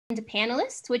to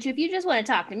panelists, which if you just want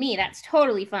to talk to me, that's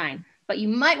totally fine. But you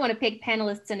might want to pick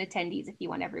panelists and attendees if you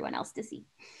want everyone else to see.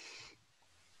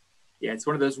 Yeah, it's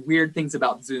one of those weird things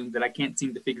about Zoom that I can't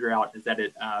seem to figure out is that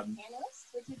it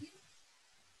Panelists, which of you?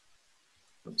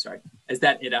 I'm sorry, is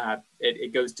that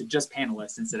it goes to just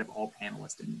panelists instead of all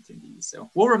panelists and attendees. So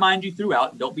we'll remind you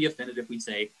throughout. Don't be offended if we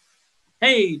say,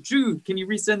 hey, Jude, can you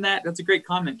resend that? That's a great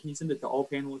comment. Can you send it to all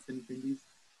panelists and attendees?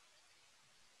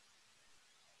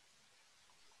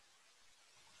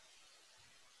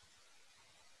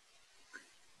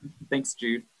 Thanks,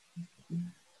 Jude.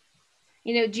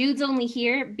 You know, Jude's only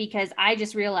here because I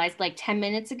just realized like 10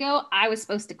 minutes ago, I was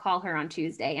supposed to call her on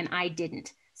Tuesday and I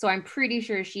didn't. So I'm pretty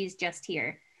sure she's just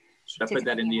here. Should I put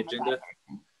that in the agenda?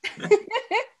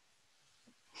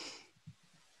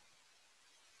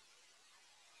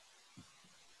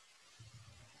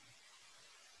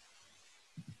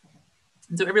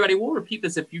 And so everybody, we'll repeat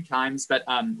this a few times, but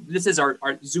this is our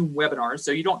Zoom webinar,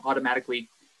 so you don't automatically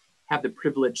have the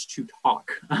privilege to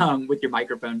talk with your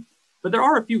microphone. But there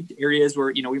are a few areas where,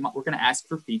 you know, we're going to ask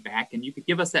for feedback, and you could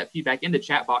give us that feedback in the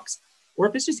chat box, or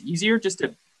if it's just easier just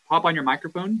to pop on your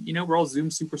microphone, you know, we're all Zoom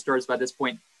superstars by this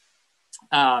point.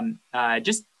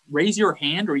 Just raise your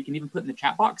hand, or you can even put in the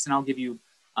chat box, and I'll give you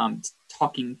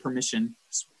talking permission.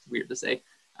 It's weird to say,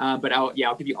 but I'll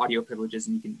give you audio privileges,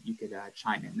 and you could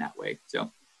chime in that way. So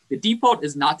the default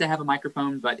is not to have a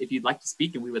microphone, but if you'd like to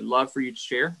speak, and we would love for you to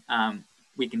share,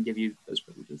 we can give you those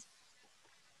privileges.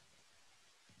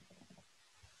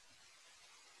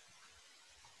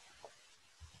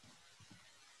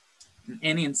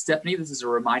 Annie and Stephanie, this is a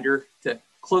reminder to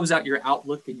close out your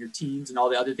Outlook and your Teams and all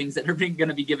the other things that are going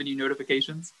to be giving you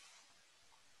notifications.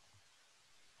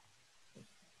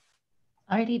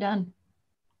 Already done.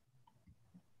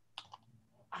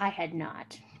 I had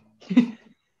not.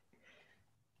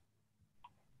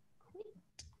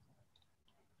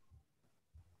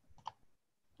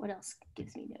 What else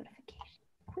gives me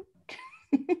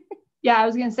notification? Yeah, I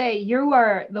was going to say, you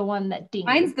are the one that dinged.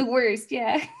 Mine's the worst,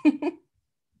 yeah.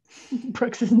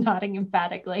 Brooks is nodding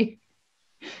emphatically.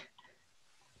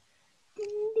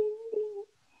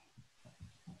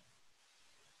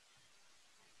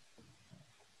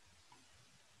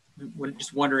 We're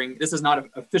just wondering, this is not an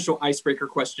official icebreaker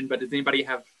question, but does anybody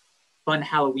have fun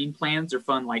Halloween plans or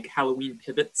fun like Halloween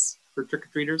pivots for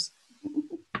trick-or-treaters?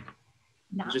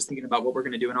 No. Just thinking about what we're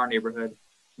going to do in our neighborhood.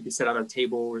 Maybe set out a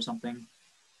table or something.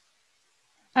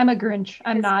 I'm a Grinch.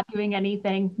 I'm not doing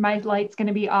anything. My light's going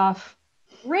to be off.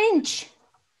 Grinch.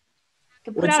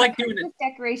 Could put Well, it's out like a Christmas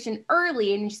decoration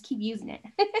early and just keep using it.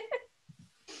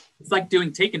 It's like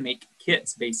doing take and make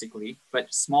kits, basically,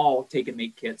 but small take and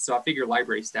make kits. So I figure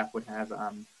library staff would have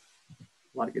a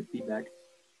lot of good feedback.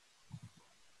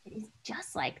 It is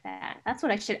just like that. That's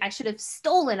what I should have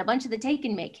stolen a bunch of the take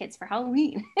and make kits for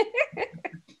Halloween.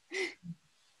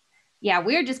 Yeah,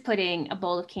 we're just putting a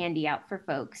bowl of candy out for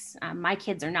folks. My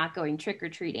kids are not going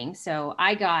trick-or-treating, so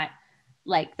I got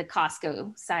like the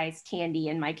Costco sized candy,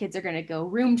 and my kids are going to go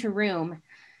room to room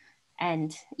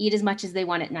and eat as much as they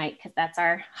want at night, because that's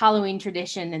our Halloween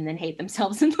tradition, and then hate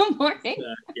themselves in the morning.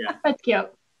 Yeah, That's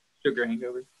cute. Sugar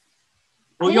hangover.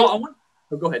 Well, y'all,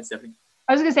 go ahead, Stephanie.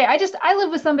 I was gonna say, I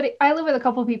live with a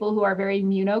couple of people who are very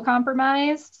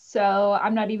immunocompromised, so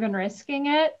I'm not even risking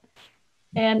it.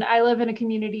 And I live in a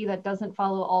community that doesn't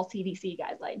follow all CDC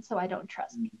guidelines, so I don't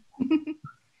trust people.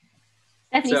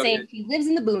 Stephanie saying she lives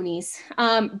in the boonies.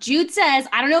 Jude says,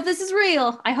 I don't know if this is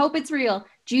real. I hope it's real.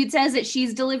 Jude says that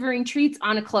she's delivering treats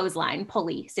on a clothesline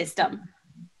pulley system.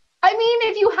 I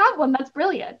mean, if you have one, that's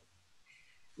brilliant.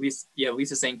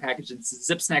 Lisa's saying packaged in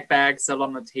zip snack bags, settled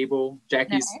on the table.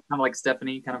 Jackie's kind of like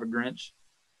Stephanie, kind of a Grinch.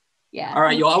 Yeah. All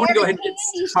right, y'all, I want to go ahead and get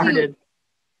started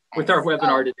with our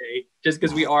webinar today, just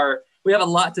because we have a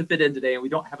lot to fit in today and we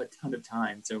don't have a ton of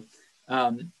time. So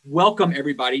welcome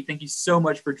everybody. Thank you so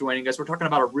much for joining us. We're talking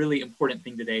about a really important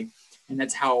thing today, and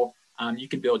that's how you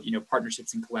can build,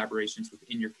 partnerships and collaborations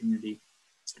within your community,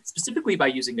 specifically by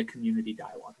using a community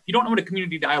dialogue. If you don't know what a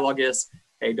community dialogue is,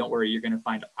 hey, don't worry, you're going to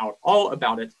find out all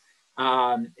about it.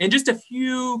 And just a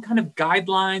few kind of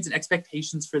guidelines and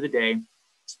expectations for the day.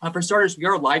 For starters, we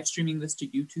are live streaming this to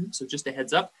YouTube, so just a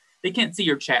heads up. They can't see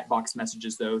your chat box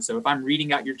messages though, so if I'm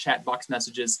reading out your chat box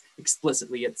messages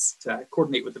explicitly, it's to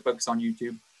coordinate with the folks on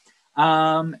YouTube.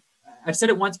 I've said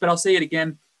it once, but I'll say it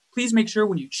again. Please make sure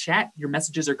when you chat, your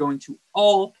messages are going to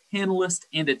all panelists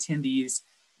and attendees.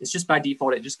 It's just by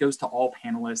default, it just goes to all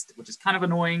panelists, which is kind of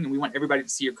annoying, and we want everybody to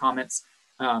see your comments.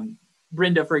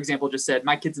 Brenda, for example, just said,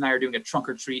 my kids and I are doing a trunk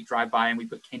or treat drive-by, and we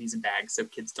put candies in bags so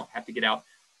kids don't have to get out.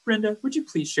 Brenda, would you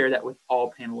please share that with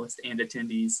all panelists and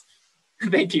attendees?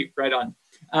 Thank you, right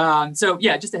on. So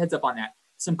yeah, just a heads up on that.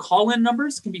 Some call-in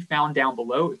numbers can be found down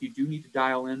below if you do need to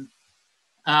dial in.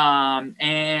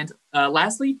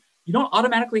 Lastly, you don't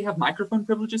automatically have microphone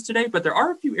privileges today, but there are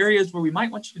a few areas where we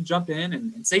might want you to jump in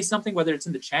and say something, whether it's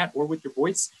in the chat or with your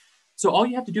voice. So all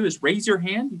you have to do is raise your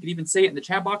hand. You can even say it in the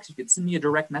chat box. You can send me a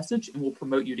direct message and we'll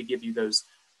promote you to give you those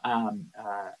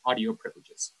audio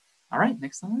privileges. All right,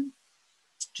 next slide.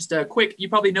 Just a quick, you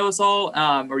probably know us all,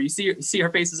 or you see our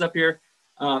faces up here.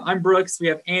 I'm Brooks, we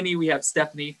have Annie, we have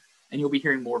Stephanie, and you'll be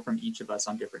hearing more from each of us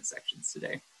on different sections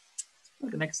today. Let's go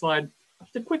to the next slide.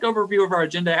 Just a quick overview of our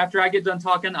agenda. After I get done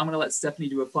talking, I'm gonna let Stephanie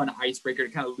do a fun icebreaker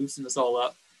to kind of loosen us all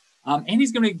up.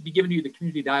 Annie's gonna be giving you the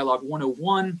Community Dialogue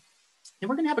 101, and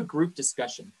we're gonna have a group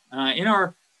discussion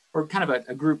or kind of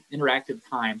a group interactive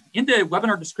time. In the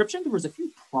webinar description, there was a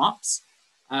few prompts.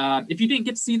 If you didn't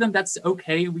get to see them, that's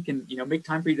okay. We can make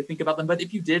time for you to think about them. But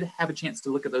if you did have a chance to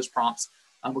look at those prompts,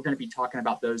 we're going to be talking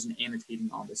about those and annotating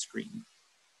on the screen.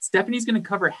 Stephanie's going to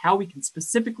cover how we can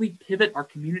specifically pivot our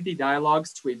community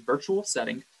dialogues to a virtual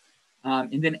setting.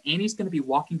 And then Annie's going to be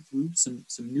walking through some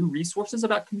new resources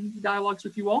about community dialogues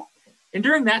with you all. And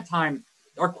during that time,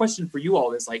 our question for you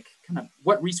all is like, kind of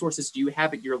what resources do you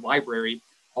have at your library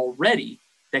already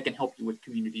that can help you with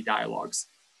community dialogues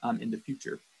in the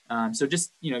future? So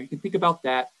just, you can think about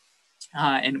that,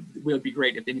 and it would be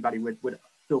great if anybody would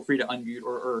feel free to unmute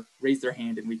or raise their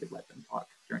hand and we could let them talk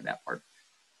during that part.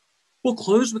 We'll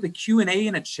close with a Q&A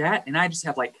and a chat, and I just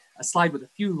have like a slide with a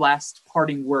few last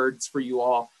parting words for you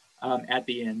all at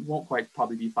the end. Won't quite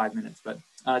probably be 5 minutes, but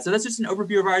so that's just an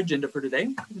overview of our agenda for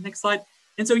today. The next slide.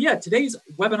 And so yeah, today's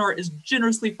webinar is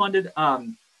generously funded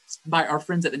by our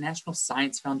friends at the National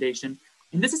Science Foundation.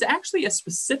 And this is actually a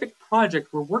specific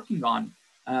project we're working on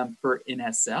for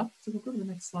NSF. So we'll go to the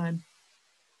next slide.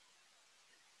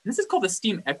 This is called the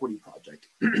STEAM Equity Project.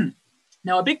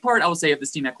 Now, a big part, I will say, of the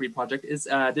STEAM Equity Project is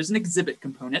there's an exhibit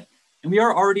component, and we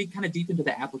are already kind of deep into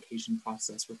the application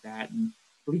process with that, and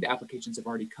I believe the applications have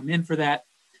already come in for that.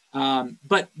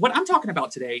 But what I'm talking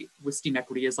about today with STEAM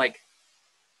Equity is like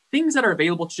things that are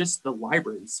available to just the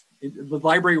libraries, the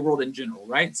library world in general,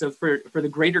 right? So for the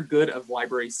greater good of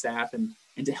library staff and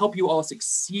to help you all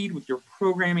succeed with your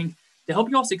programming, to help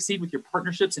you all succeed with your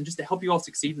partnerships, and just to help you all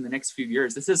succeed in the next few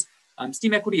years. This is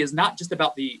STEAM Equity is not just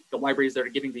about the libraries that are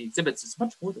giving the exhibits. It's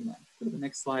much more than that. Go to the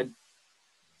next slide.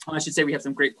 I should say we have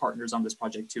some great partners on this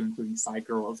project too, including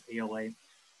Psych-Girls, ALA.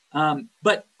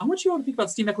 But I want you all to think about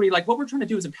STEAM Equity. Like what we're trying to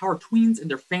do is empower tweens and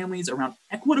their families around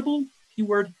equitable,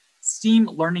 keyword, STEAM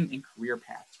learning and career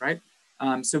paths, right?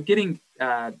 So getting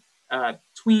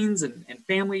tweens and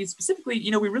families, specifically,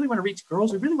 we really want to reach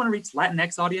girls. We really want to reach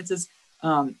Latinx audiences,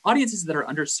 audiences that are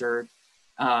underserved,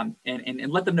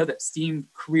 and let them know that STEAM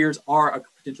careers are a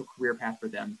potential career path for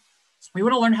them. We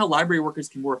want to learn how library workers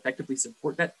can more effectively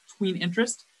support that tween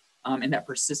interest and that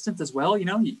persistence as well. You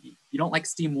don't like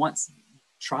STEAM once,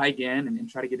 try again and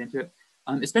try to get into it,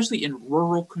 especially in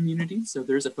rural communities. So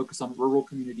there's a focus on rural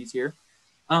communities here.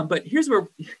 But here's where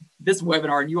this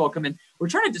webinar and you all come in. We're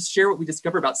trying to just share what we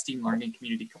discover about STEAM learning and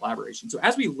community collaboration. So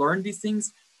as we learn these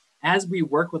things, as we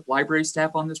work with library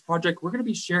staff on this project, we're going to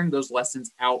be sharing those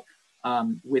lessons out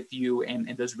with you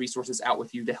and those resources out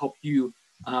with you to help you,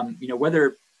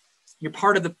 whether you're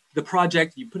part of the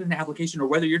project, you put in an application, or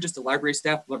whether you're just a library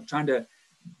staff trying to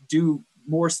do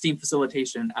more STEAM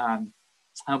facilitation,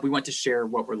 we want to share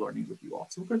what we're learning with you all.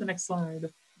 So we'll go to the next slide.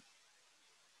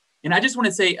 And I just want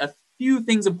to say a few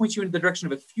things and point you in the direction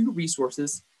of a few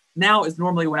resources. Now is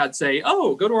normally when I'd say,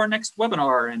 oh, go to our next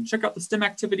webinar and check out the STEM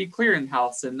Activity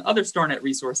Clearinghouse and other StarNet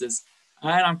resources.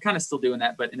 And I'm kind of still doing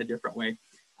that, but in a different way.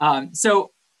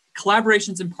 So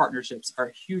collaborations and partnerships are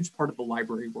a huge part of the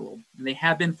library world, and they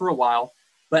have been for a while.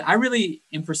 But I really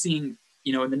am foreseeing,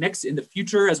 in the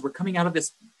future, as we're coming out of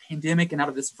this pandemic and out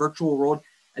of this virtual world,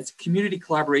 as community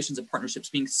collaborations and partnerships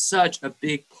being such a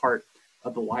big part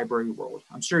of the library world.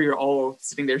 I'm sure you're all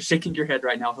sitting there shaking your head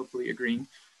right now, hopefully agreeing.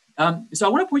 So I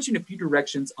want to point you in a few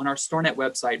directions on our StarNet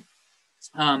website.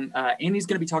 Annie's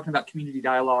going to be talking about community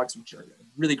dialogues, which are a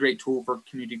really great tool for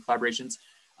community collaborations.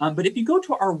 But if you go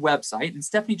to our website, and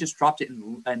Stephanie just dropped it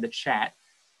in the chat,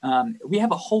 we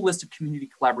have a whole list of community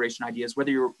collaboration ideas, whether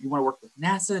you want to work with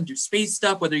NASA and do space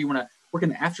stuff, whether you want to work in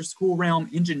the after-school realm.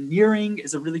 Engineering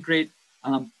is a really great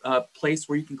place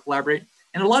where you can collaborate.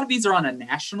 And a lot of these are on a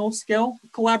national scale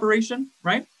collaboration,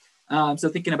 right? So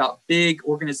thinking about big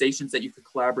organizations that you could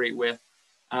collaborate with,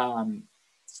 and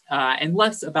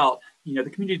less about,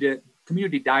 the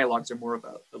community dialogues are more of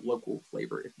a local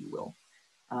flavor, if you will.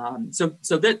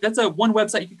 So that's one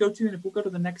website you could go to. And if we'll go to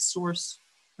the next source,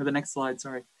 or the next slide,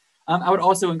 sorry. I would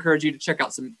also encourage you to check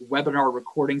out some webinar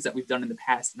recordings that we've done in the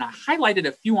past. And I highlighted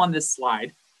a few on this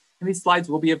slide. And these slides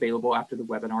will be available after the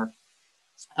webinar.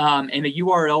 And a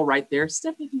URL right there.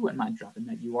 Stephanie, if you wouldn't mind dropping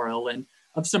that URL in,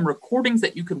 of some recordings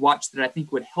that you could watch that I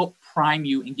think would help prime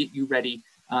you and get you ready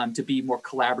to be more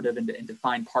collaborative and to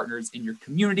find partners in your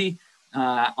community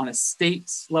on a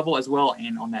state level as well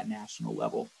and on that national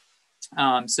level.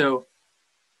 So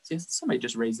yes, somebody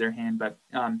just raised their hand, but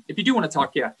if you do want to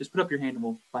talk, yeah, just put up your hand and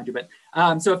we'll find you.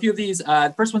 But so a few of these,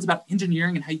 the first one's about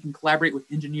engineering and how you can collaborate with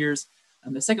engineers.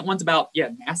 The second one's about,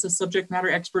 NASA subject matter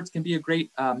experts can be a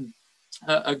great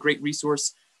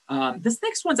resource. This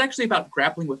next one's actually about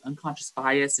grappling with unconscious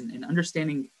bias and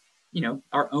understanding,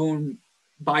 our own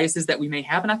biases that we may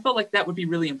have. And I felt like that would be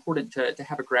really important to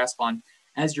have a grasp on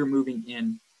as you're moving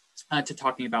in to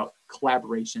talking about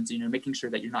collaborations, making sure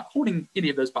that you're not holding any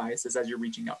of those biases as you're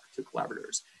reaching out to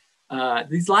collaborators.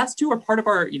 These last two are part of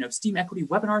our, STEAM equity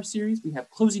webinar series. We have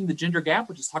Closing the Gender Gap,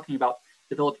 which is talking about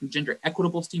developing gender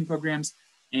equitable STEAM programs.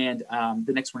 And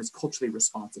the next one is culturally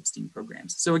responsive STEAM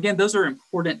programs. So again, those are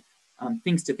important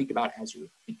things to think about as you're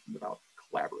thinking about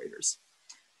collaborators.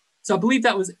 So I believe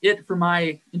that was it for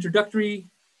my introductory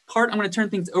part. I'm going to turn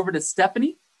things over to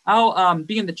Stephanie. I'll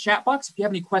be in the chat box. If you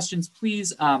have any questions,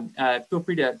 please feel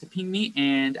free to ping me,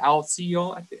 and I'll see you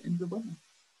all at the end of the webinar.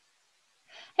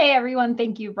 Hey everyone,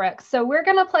 thank you, Brooks. So we're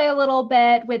gonna play a little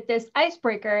bit with this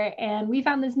icebreaker, and we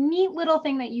found this neat little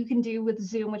thing that you can do with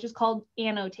Zoom, which is called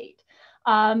annotate.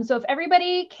 So if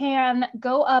everybody can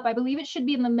go up, I believe it should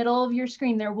be in the middle of your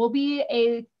screen, there will be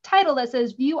a title that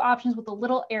says view options with a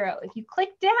little arrow. If you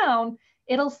click down,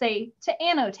 it'll say to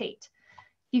annotate.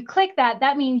 If you click that,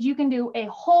 that means you can do a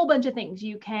whole bunch of things.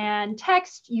 You can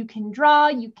text, you can draw,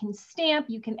 you can stamp,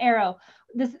 you can arrow.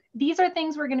 These are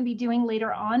things we're going to be doing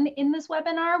later on in this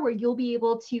webinar, where you'll be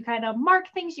able to kind of mark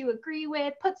things you agree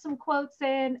with, put some quotes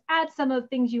in, add some of the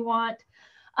things you want.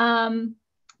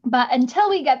 But until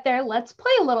we get there, let's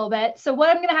play a little bit. So what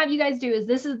I'm going to have you guys do is,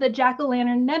 this is the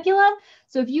Jack-o'-lantern nebula.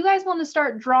 So if you guys want to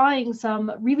start drawing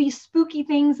some really spooky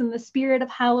things in the spirit of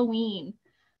Halloween,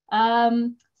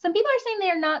 some people are saying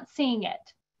they're not seeing it.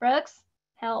 Brooks,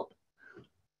 help.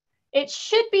 It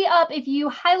should be up. If you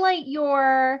highlight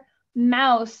your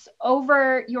mouse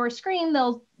over your screen,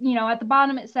 they'll, at the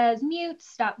bottom it says mute,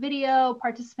 stop video,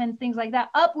 participants, things like that.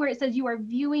 Up where it says you are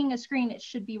viewing a screen, it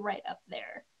should be right up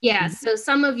there. Yeah, so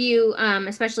some of you,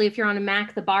 especially if you're on a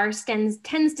Mac, the bar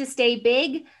tends to stay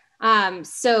big.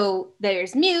 So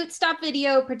there's mute, stop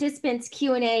video, participants,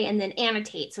 Q&A, and then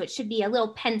annotate. So it should be a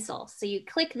little pencil. So you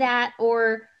click that,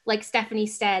 or like Stephanie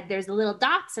said, there's the little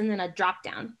dots and then a drop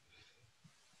down.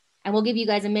 And we'll give you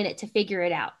guys a minute to figure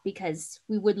it out, because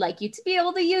we would like you to be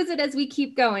able to use it as we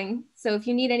keep going. So if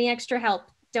you need any extra help,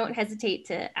 don't hesitate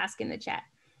to ask in the chat.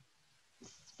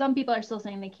 Some people are still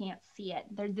saying they can't see it.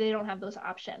 They don't have those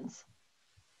options.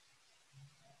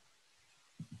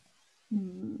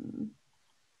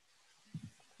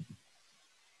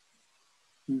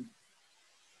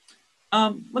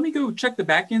 Let me go check the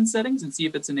backend settings and see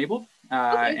if it's enabled.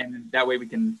 Okay. And that way we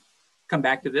can come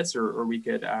back to this, or we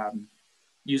could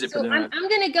use it for the... I'm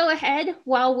going to go ahead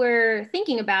while we're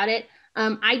thinking about it.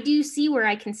 I do see where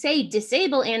I can say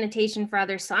disable annotation for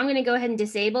others. So I'm going to go ahead and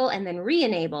disable and then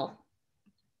re-enable.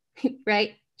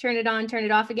 Right? Turn it on, turn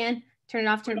it off again. Turn it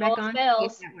off, turn it back on. See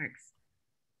if that works.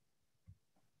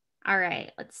 All right,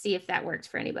 let's see if that works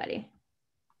for anybody.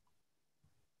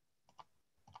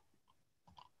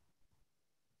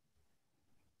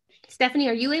 Stephanie,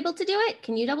 are you able to do it?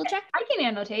 Can you double check? I can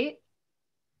annotate.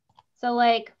 So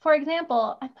like, for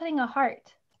example, I'm putting a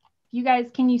heart. You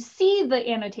guys, can you see the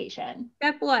annotation?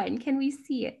 Step 1, can we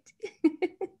see it?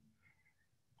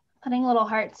 Putting little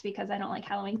hearts because I don't like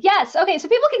Halloween. Yes, okay, so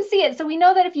people can see it. So we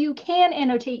know that if you can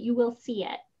annotate, you will see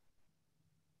it.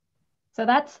 So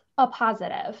that's a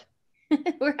positive.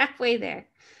 We're halfway there.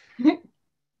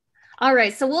 All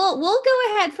right, so we'll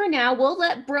go ahead for now. We'll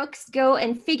let Brooks go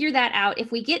and figure that out.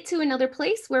 If we get to another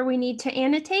place where we need to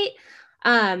annotate,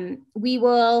 we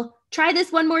will try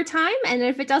this one more time. And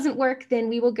if it doesn't work, then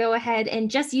we will go ahead and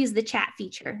just use the chat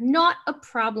feature. Not a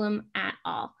problem at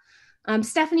all.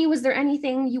 Stephanie, was there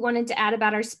anything you wanted to add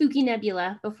about our spooky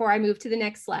nebula before I move to the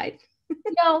next slide?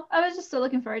 No, I was just still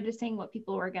looking forward to seeing what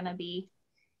people were going to be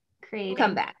creating. We'll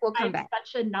come back. We'll come back. I'm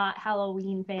such a not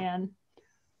Halloween fan.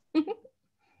 Oh my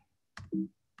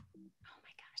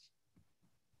gosh.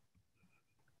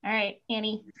 All right,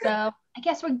 Annie. So I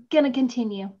guess we're going to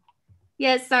continue.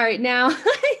 Yes, sorry. Now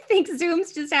I think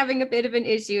Zoom's just having a bit of an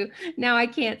issue. Now I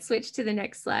can't switch to the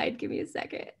next slide. Give me a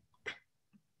second.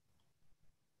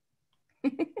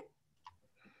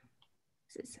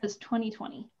 This is It's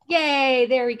 2020. Yay,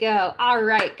 there we go. All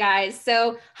right, guys.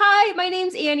 So hi, my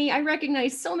name's Annie. I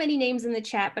recognize so many names in the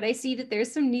chat, but I see that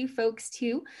there's some new folks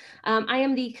too. I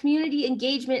am the Community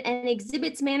Engagement and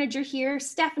Exhibits Manager here.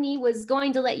 Stephanie was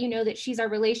going to let you know that she's our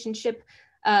relationship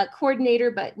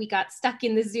coordinator, but we got stuck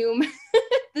in the Zoom,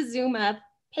 the Zoom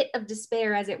pit of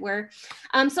despair, as it were.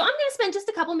 So I'm going to spend just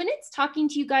a couple minutes talking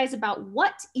to you guys about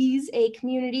what is a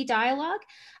community dialogue.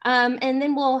 And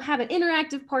then we'll have an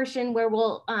interactive portion where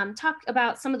we'll talk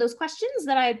about some of those questions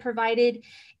that I had provided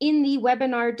in the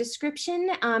webinar description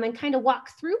and kind of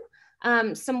walk through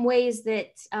some ways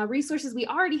that resources we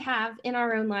already have in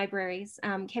our own libraries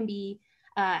can be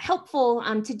helpful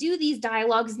to do these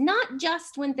dialogues, not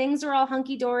just when things are all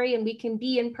hunky-dory and we can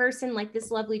be in person like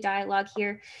this lovely dialogue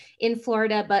here in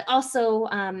Florida, but also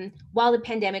while the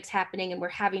pandemic's happening and we're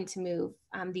having to move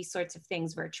these sorts of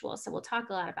things virtual. So we'll talk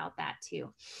a lot about that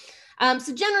too.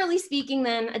 So generally speaking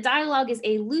then, a dialogue is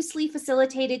a loosely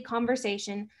facilitated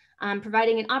conversation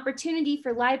providing an opportunity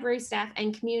for library staff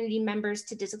and community members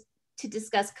to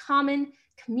discuss common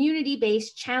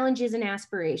community-based challenges and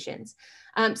aspirations.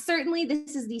 Certainly,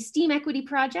 this is the STEAM Equity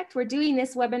Project we're doing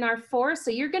this webinar for,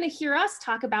 so you're going to hear us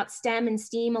talk about STEM and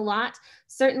STEAM a lot.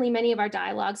 Certainly, many of our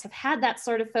dialogues have had that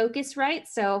sort of focus, right?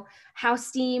 So how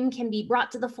STEAM can be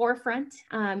brought to the forefront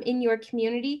in your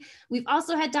community. We've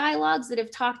also had dialogues that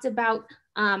have talked about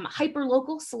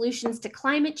hyperlocal solutions to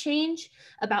climate change,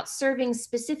 about serving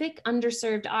specific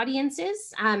underserved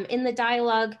audiences. In the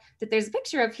dialogue that there's a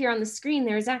picture of here on the screen,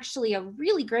 there's actually a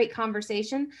really great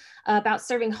conversation about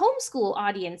serving homeschool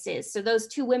audiences. So those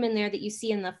two women there that you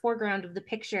see in the foreground of the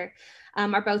picture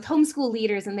are both homeschool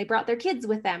leaders, and they brought their kids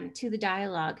with them to the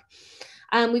dialogue.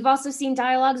 We've also seen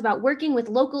dialogues about working with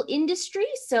local industry.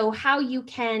 So how you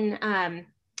can,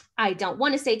 I don't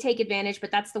want to say take advantage,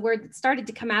 but that's the word that started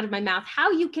to come out of my mouth,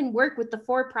 how you can work with the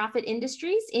for-profit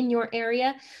industries in your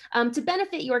area to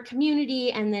benefit your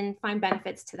community and then find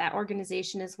benefits to that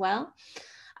organization as well.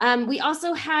 We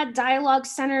also had dialogue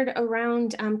centered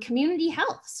around community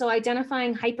health, so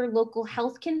identifying hyperlocal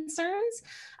health concerns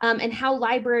and how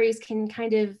libraries can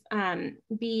kind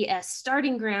of be a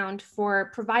starting ground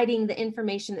for providing the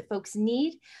information that folks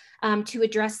need to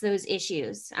address those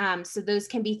issues. So those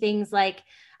can be things like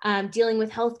dealing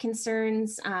with health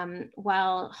concerns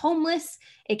while homeless.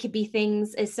 It could be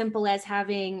things as simple as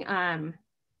having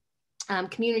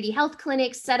community health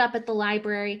clinics set up at the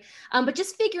library, but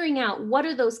just figuring out what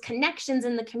are those connections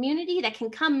in the community that can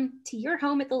come to your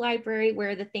home at the library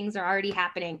where the things are already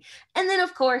happening. And then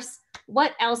of course,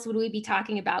 what else would we be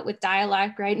talking about with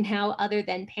dialogue right now other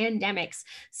than pandemics?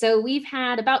 So we've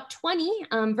had about 20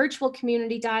 virtual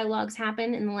community dialogues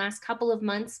happen in the last couple of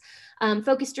months,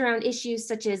 focused around issues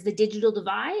such as the digital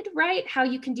divide, right? How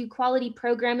you can do quality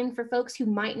programming for folks who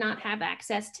might not have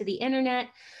access to the internet.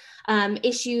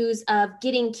 Issues of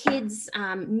getting kids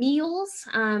meals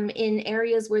in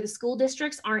areas where the school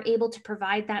districts aren't able to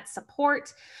provide that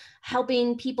support,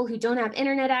 helping people who don't have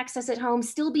internet access at home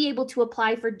still be able to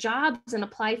apply for jobs and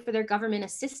apply for their government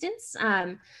assistance,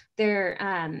 their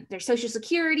Social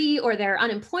Security or their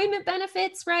unemployment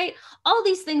benefits, right? All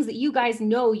these things that you guys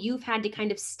know you've had to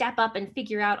kind of step up and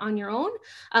figure out on your own.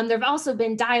 There have also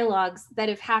been dialogues that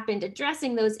have happened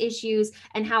addressing those issues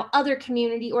and how other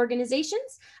community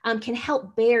organizations can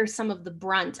help bear some of the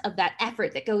brunt of that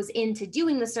effort that goes into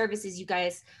doing the services you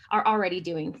guys are already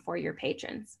doing for your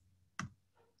patrons.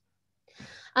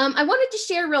 I wanted to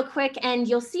share real quick, and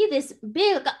you'll see this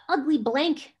big, ugly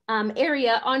blank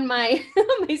area on my,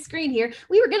 my screen here.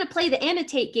 We were going to play the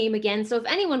annotate game again, so if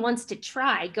anyone wants to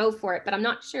try, go for it, but I'm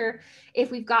not sure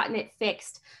if we've gotten it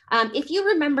fixed. If you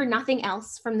remember nothing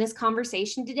else from this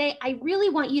conversation today, I really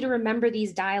want you to remember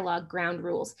these dialogue ground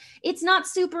rules. It's not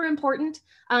super important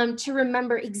to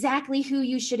remember exactly who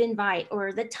you should invite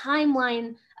or the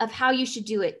timeline of how you should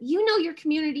do it. You know your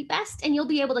community best, and you'll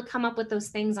be able to come up with those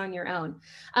things on your own.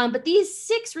 But these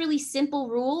 6 really simple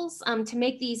rules to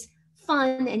make these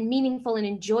fun and meaningful and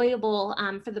enjoyable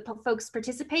for the folks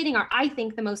participating are, I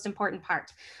think, the most important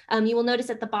part. You will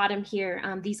notice at the bottom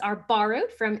here, these are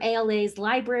borrowed from ALA's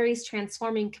Libraries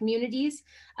Transforming Communities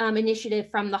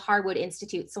initiative from the Harwood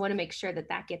Institute. So I want to make sure that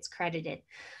that gets credited.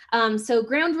 So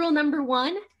ground rule number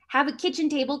 1, have a kitchen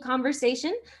table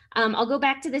conversation. I'll go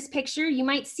back to this picture. You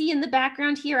might see in the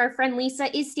background here, our friend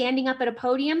Lisa is standing up at a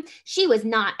podium. She was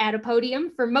not at a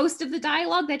podium for most of the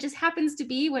dialogue. That just happens to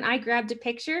be when I grabbed a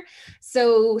picture.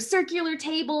 So circular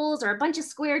tables or a bunch of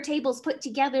square tables put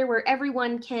together where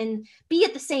everyone can be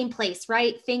at the same place,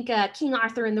 right? Think King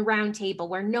Arthur and the Round Table,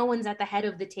 where no one's at the head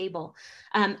of the table.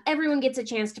 Everyone gets a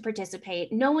chance to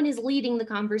participate. No one is leading the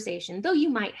conversation, though you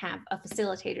might have a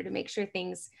facilitator to make sure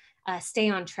things stay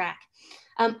on track.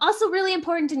 Also really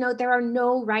important to note, there are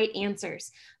no right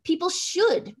answers. People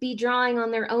should be drawing on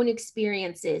their own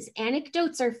experiences.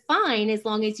 Anecdotes are fine as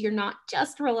long as you're not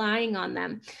just relying on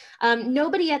them.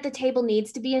 Nobody at the table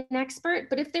needs to be an expert,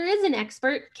 but if there is an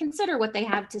expert, consider what they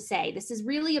have to say. This is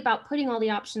really about putting all the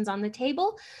options on the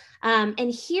table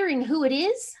and hearing who it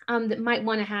is that might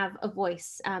want to have a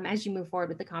voice as you move forward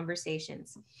with the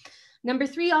conversations. Number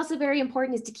 3, also very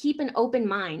important, is to keep an open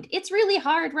mind. It's really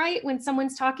hard, right? When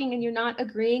someone's talking and you're not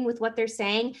agreeing with what they're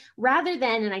saying, rather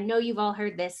than, and I know you've all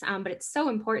heard this, but it's so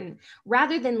important,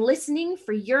 rather than listening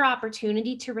for your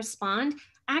opportunity to respond,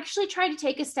 actually try to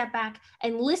take a step back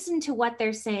and listen to what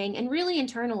they're saying and really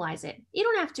internalize it. You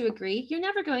don't have to agree. You're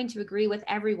never going to agree with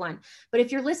everyone. But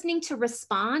if you're listening to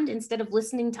respond instead of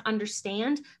listening to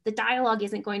understand, the dialogue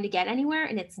isn't going to get anywhere,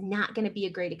 and it's not going to be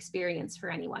a great experience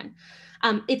for anyone.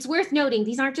 It's worth noting,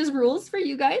 these aren't just rules for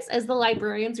you guys as the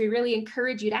librarians. We really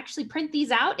encourage you to actually print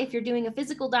these out if you're doing a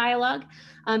physical dialogue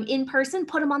in person,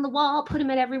 put them on the wall, put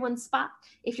them at everyone's spot.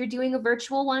 If you're doing a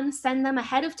virtual one, send them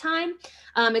ahead of time.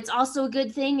 It's also a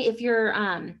good thing if you're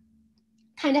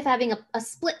kind of having a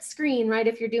split screen, right?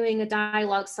 If you're doing a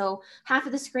dialogue, so half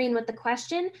of the screen with the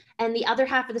question and the other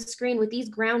half of the screen with these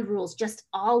ground rules just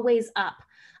always up.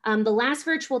 The last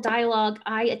virtual dialogue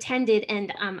I attended,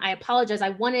 and I apologize, I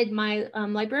wanted my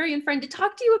librarian friend to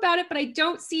talk to you about it, but I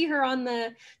don't see her on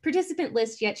the participant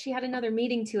list yet. She had another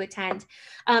meeting to attend.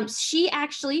 She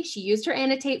used her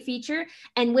annotate feature,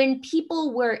 and when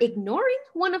people were ignoring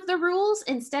one of the rules,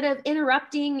 instead of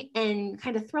interrupting and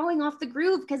kind of throwing off the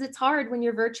groove, because it's hard when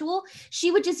you're virtual, she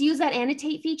would just use that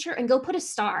annotate feature and go put a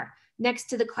star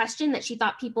next to the question that she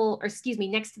thought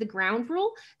next to the ground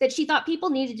rule that she thought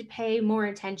people needed to pay more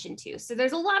attention to. So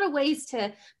there's a lot of ways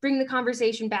to bring the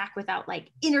conversation back without like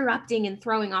interrupting and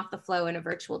throwing off the flow in a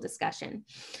virtual discussion.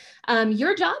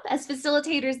 Your job as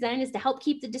facilitators then is to help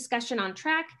keep the discussion on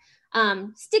track.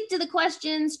 Stick to the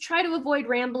questions, try to avoid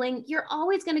rambling. You're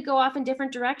always going to go off in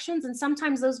different directions, and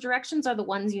sometimes those directions are the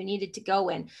ones you needed to go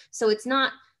in. So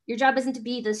your job isn't to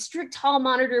be the strict hall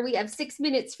monitor. We have 6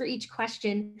 minutes for each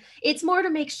question. It's more to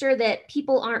make sure that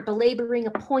people aren't belaboring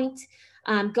a point,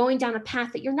 going down a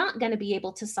path that you're not going to be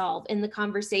able to solve in the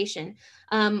conversation.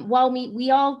 While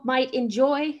we all might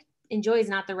enjoy is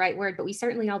not the right word, but we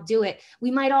certainly all do it.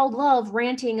 We might all love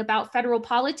ranting about federal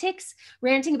politics.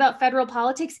 Ranting about federal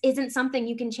politics isn't something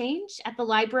you can change at the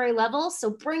library level. So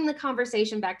bring the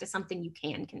conversation back to something you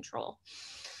can control.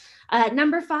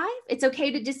 Number 5, it's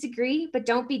okay to disagree, but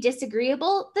don't be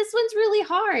disagreeable. This one's really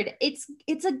hard.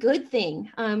 It's a good thing.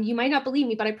 You might not believe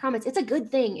me, but I promise it's a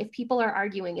good thing if people are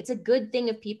arguing. It's a good thing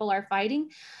if people are fighting.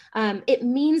 It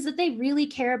means that they really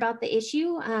care about the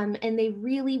issue and they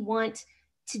really want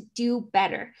to do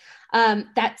better.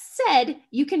 That said,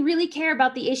 you can really care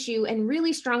about the issue and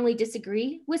really strongly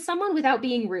disagree with someone without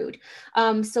being rude.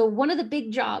 So one of the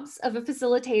big jobs of a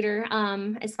facilitator,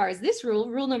 as far as this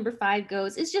rule number 5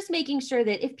 goes, is just making sure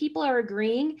that if people are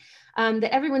agreeing,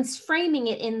 that everyone's framing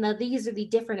it in these are the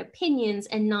different opinions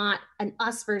and not an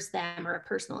us versus them or a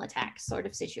personal attack sort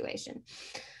of situation.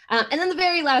 And then the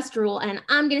very last rule, and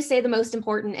I'm going to say the most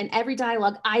important, and every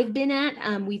dialogue I've been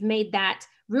at, we've made that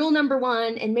rule number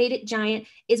 1 and made it giant,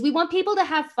 is we want people to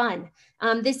have fun.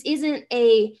 This isn't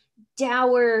a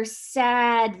dour,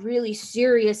 sad, really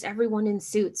serious, everyone in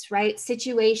suits, right?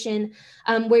 Situation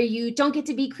where you don't get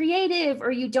to be creative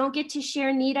or you don't get to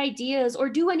share neat ideas or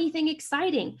do anything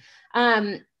exciting.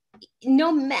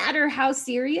 No matter how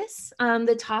serious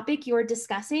the topic you're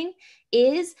discussing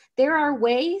is, there are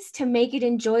ways to make it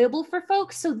enjoyable for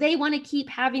folks so they want to keep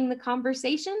having the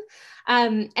conversation.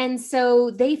 And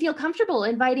so they feel comfortable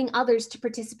inviting others to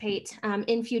participate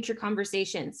in future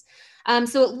conversations.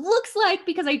 So it looks like,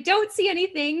 because I don't see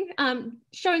anything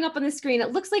showing up on the screen,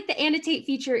 it looks like the annotate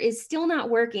feature is still not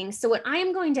working. So what I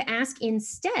am going to ask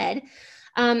instead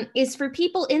is for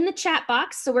people in the chat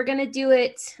box. So we're going to do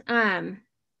it.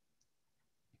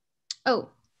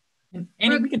 And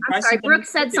Annie, we can try I'm sorry, something. Brooke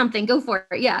said something. Go for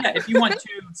it. Yeah. Yeah. If you want to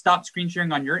stop screen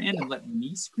sharing on your end and let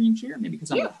me screen share, maybe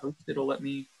because I'm the host, it'll let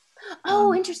me.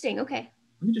 Oh, interesting. Okay.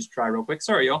 Let me just try real quick.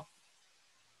 Sorry, y'all.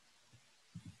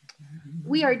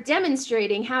 We are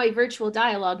demonstrating how a virtual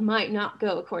dialogue might not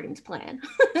go according to plan.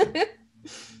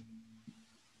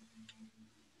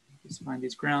 just find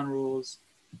these ground rules.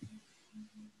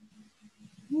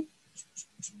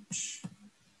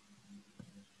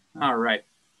 All right.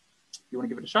 You want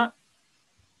to give it a shot?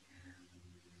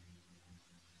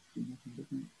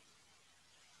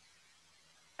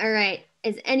 All right.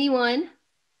 Is anyone,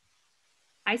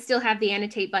 I still have the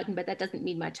annotate button, but that doesn't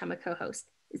mean much. I'm a co-host.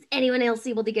 Is anyone else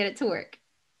able to get it to work?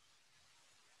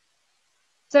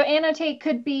 So annotate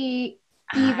could be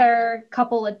either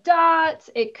couple of dots.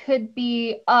 It could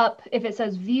be up if it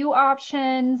says view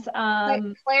options.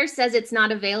 Claire says it's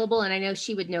not available, and I know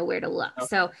she would know where to look. Okay.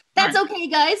 So that's okay,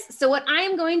 guys. So what I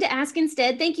am going to ask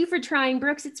instead, thank you for trying,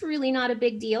 Brooks. It's really not a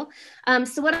big deal.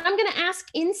 So what I'm going to ask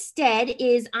instead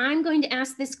is I'm going to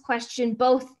ask this question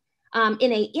both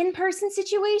in a in-person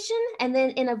situation and then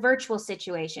in a virtual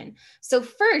situation. So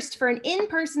first, for an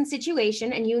in-person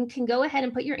situation, and you can go ahead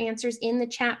and put your answers in the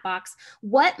chat box,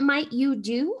 what might you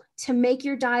do to make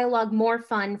your dialogue more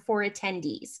fun for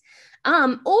attendees?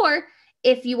 Or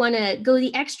if you want to go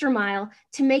the extra mile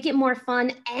to make it more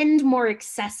fun and more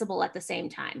accessible at the same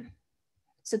time.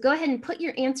 So go ahead and put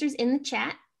your answers in the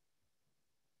chat.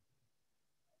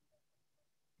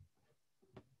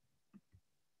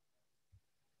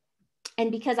 And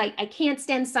because I can't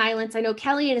stand silence, I know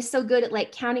Kellyanne is so good at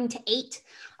like counting to 8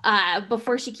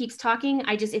 before she keeps talking.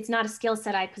 It's not a skill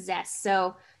set I possess.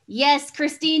 So yes,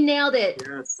 Christine nailed it.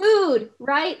 Yes. Food,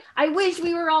 right? I wish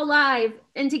we were all live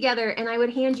and together and I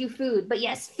would hand you food. But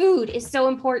yes, food is so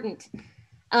important.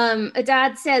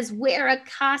 Adad says, wear a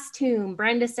costume.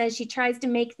 Brenda says she tries to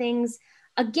make things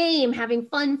a game, having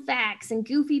fun facts and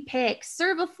goofy picks.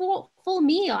 Serve a full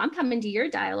meal. I'm coming to your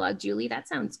dialogue, Julie. That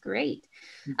sounds great.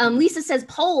 Lisa says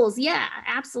polls. Yeah,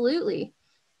 absolutely.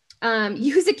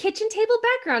 Use a kitchen table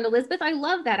background, Elizabeth. I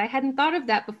love that. I hadn't thought of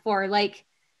that before. Like,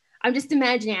 I'm just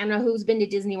imagining, I don't know who's been to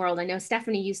Disney World. I know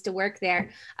Stephanie used to work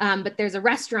there, but there's a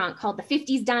restaurant called the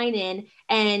 50s Dine-In,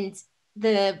 and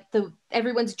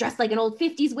everyone's dressed like an old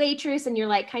 50s waitress, and you're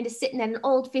like kind of sitting at an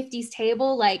old 50s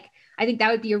table. Like, I think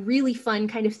that would be a really fun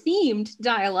kind of themed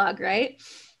dialogue, right?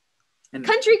 And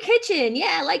country kitchen.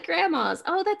 Yeah, like grandma's.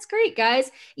 Oh, that's great, guys.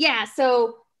 Yeah,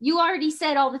 so you already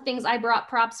said all the things I brought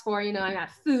props for. You know, I got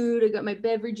food, I got my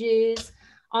beverages,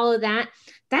 all of that.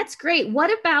 That's great.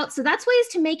 What about, so that's ways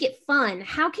to make it fun.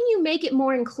 How can you make it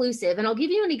more inclusive? And I'll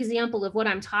give you an example of what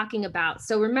I'm talking about.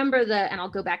 So remember and I'll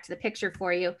go back to the picture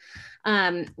for you.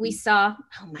 We saw,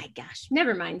 oh my gosh,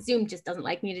 never mind. Zoom just doesn't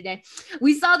like me today.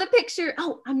 We saw the picture.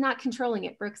 Oh, I'm not controlling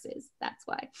it. Brooks is. That's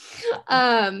why.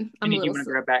 I'm a little. You want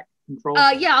to grab back control?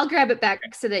 Yeah, I'll grab it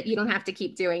back so that you don't have to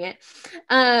keep doing it.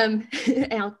 And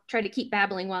I'll try to keep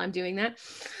babbling while I'm doing that.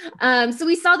 So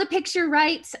we saw the picture,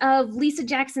 right, of Lisa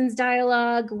Jackson's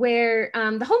dialogue where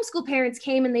the homeschool parents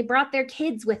came and they brought their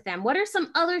kids with them. What are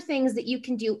some other things that you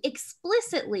can do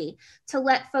explicitly to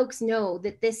let folks know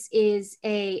that this is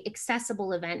a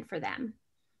accessible event for them?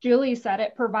 Julie said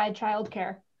it, provide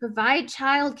childcare. Provide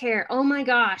childcare. Oh my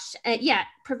gosh. Yeah,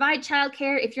 provide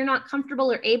childcare. If you're not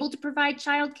comfortable or able to provide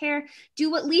childcare,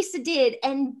 do what Lisa did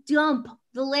and dump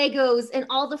the Legos and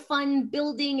all the fun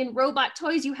building and robot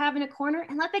toys you have in a corner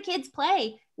and let the kids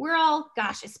play. We're all,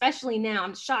 gosh, especially now,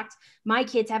 I'm shocked my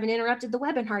kids haven't interrupted the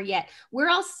webinar yet. We're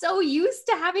all so used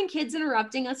to having kids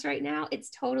interrupting us right now. It's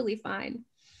totally fine.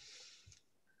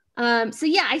 So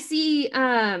yeah, I see,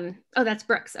 oh, that's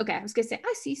Brooks. Okay. I was gonna say,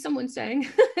 I see someone saying,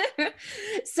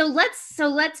 so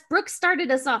let's, Brooks started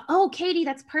us off. Oh, Katie,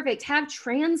 that's perfect. Have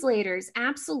translators.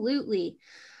 Absolutely.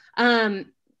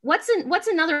 What's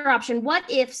another option? What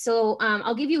if, so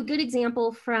I'll give you a good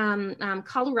example from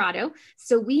Colorado.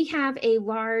 So we have a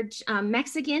large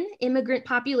Mexican immigrant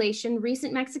population,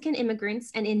 recent Mexican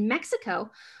immigrants, and in Mexico,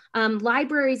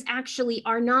 libraries actually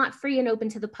are not free and open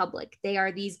to the public. They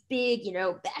are these big,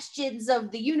 bastions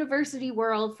of the university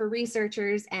world for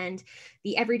researchers, and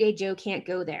the everyday Joe can't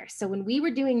go there. So when we were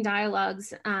doing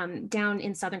dialogues down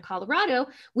in Southern Colorado,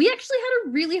 we actually had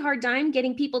a really hard time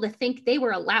getting people to think they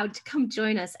were allowed to come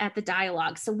join us at the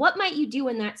dialogue. So what might you do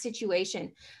in that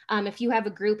situation if you have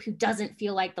a group who doesn't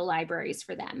feel like the library's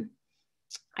for them?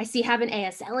 I see have an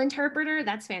ASL interpreter.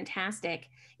 That's fantastic.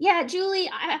 Yeah, Julie,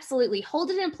 absolutely. Hold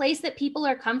it in a place that people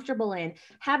are comfortable in.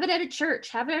 Have it at a church,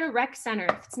 have it at a rec center.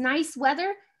 If it's nice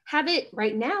weather, have it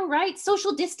right now, right?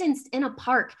 Social distanced in a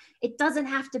park. It doesn't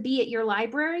have to be at your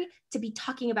library to be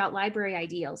talking about library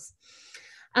ideals.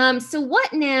 So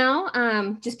what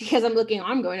now, just because I'm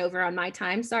going over on my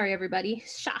time. Sorry, everybody.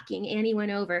 Shocking. Annie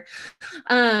went over.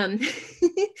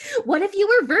 What if you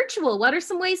were virtual? What are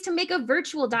some ways to make a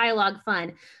virtual dialogue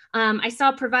fun? I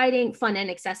saw providing fun and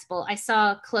accessible. I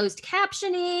saw closed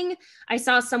captioning. I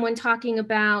saw someone talking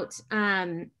about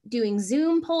doing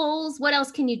Zoom polls. What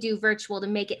else can you do virtual to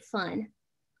make it fun?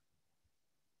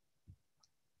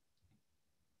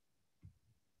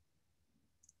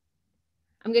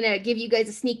 I'm gonna give you guys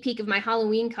a sneak peek of my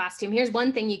Halloween costume. Here's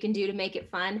one thing you can do to make it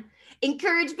fun.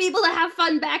 Encourage people to have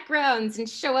fun backgrounds and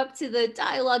show up to the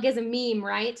dialogue as a meme,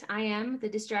 right? I am the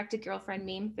distracted girlfriend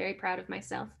meme. Very proud of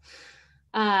myself.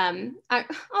 I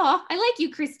like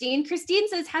you, Christine. Christine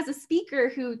says has a speaker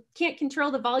who can't control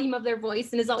the volume of their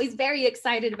voice and is always very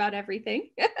excited about everything.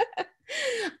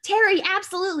 Terry,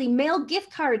 absolutely. Mail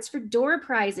gift cards for door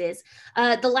prizes.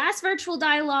 The last virtual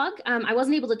dialogue, I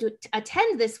wasn't able to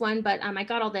attend this one, but I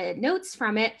got all the notes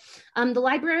from it. The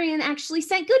librarian actually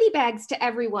sent goodie bags to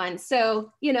everyone.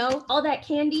 So, you know, all that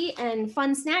candy and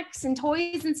fun snacks and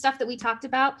toys and stuff that we talked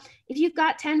about. If you've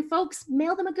got 10 folks,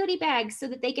 mail them a goodie bag so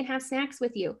that they can have snacks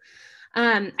with you.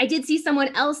 I did see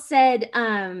someone else said,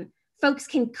 folks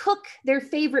can cook their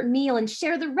favorite meal and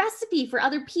share the recipe for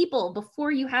other people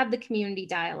before you have the community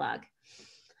dialogue.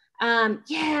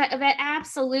 Yeah, Yvette,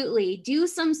 absolutely. Do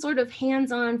some sort of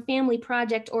hands-on family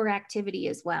project or activity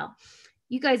as well.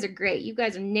 You guys are great. You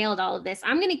guys have nailed all of this.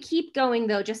 I'm going to keep going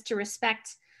though, just to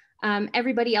respect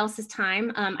everybody else's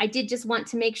time. I did just want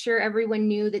to make sure everyone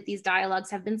knew that these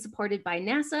dialogues have been supported by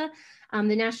NASA,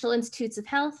 the National Institutes of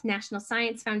Health, National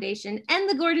Science Foundation, and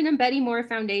the Gordon and Betty Moore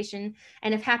Foundation,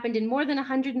 and have happened in more than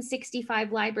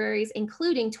 165 libraries,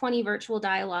 including 20 virtual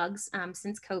dialogues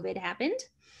since COVID happened,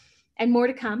 and more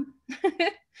to come.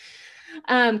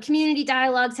 Community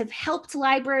dialogues have helped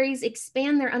libraries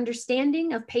expand their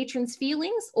understanding of patrons'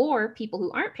 feelings, or people who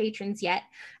aren't patrons yet,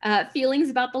 feelings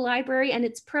about the library and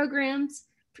its programs,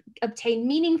 obtain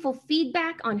meaningful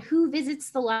feedback on who visits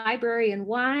the library and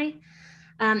why,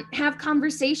 have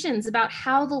conversations about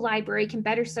how the library can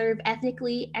better serve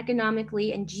ethnically,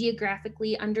 economically, and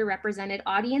geographically underrepresented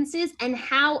audiences, and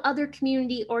how other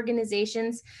community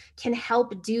organizations can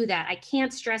help do that. I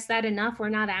can't stress that enough. We're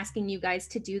not asking you guys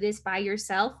to do this by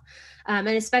yourself. And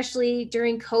especially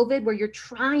during COVID, where you're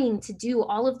trying to do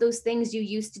all of those things you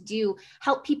used to do,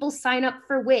 help people sign up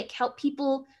for WIC, help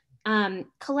people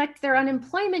collect their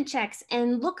unemployment checks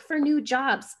and look for new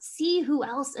jobs, see who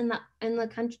else in the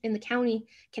country, in the county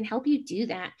can help you do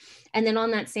that. And then on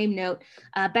that same note,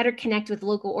 better connect with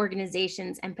local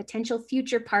organizations and potential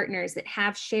future partners that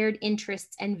have shared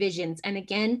interests and visions. And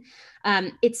again,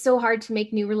 it's so hard to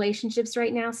make new relationships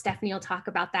right now. Stephanie will talk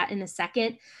about that in a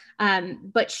second,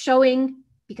 but showing,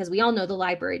 because we all know the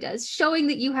library does, showing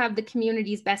that you have the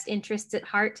community's best interests at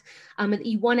heart, and that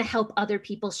you want to help other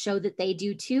people show that they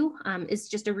do too, is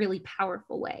just a really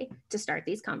powerful way to start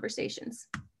these conversations.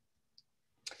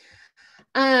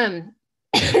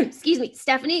 Excuse me,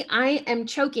 Stephanie, I am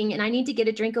choking and I need to get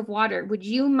a drink of water. Would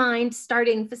you mind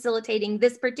facilitating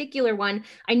this particular one?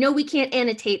 I know we can't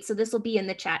annotate, so this will be in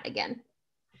the chat again.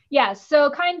 Yeah, so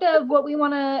kind of what we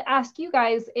want to ask you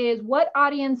guys is what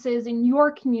audiences in your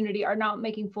community are not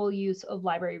making full use of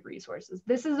library resources?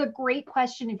 This is a great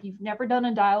question if you've never done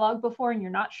a dialogue before and you're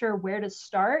not sure where to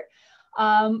start.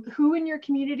 Who in your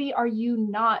community are you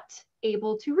not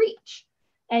able to reach?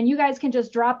 And you guys can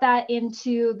just drop that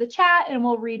into the chat and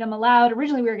we'll read them aloud.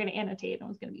 Originally, we were going to annotate and it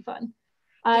was going to be fun.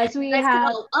 So we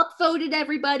have upvoted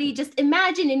everybody. Just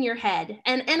imagine in your head.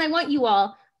 And I want you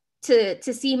all to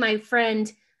see my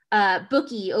friend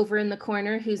Bookie over in the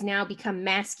corner, who's now become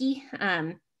Masky.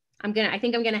 I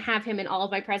think I'm gonna have him in all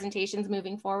of my presentations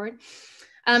moving forward.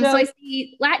 So I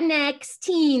see Latinx,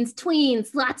 teens,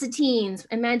 tweens, lots of teens.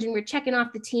 Imagine we're checking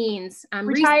off the teens.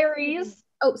 Retirees.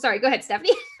 Oh, sorry, go ahead,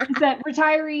 Stephanie.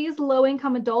 Retirees,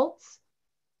 low-income adults.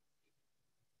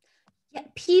 Yeah,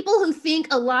 people who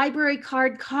think a library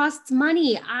card costs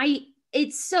money.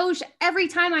 Every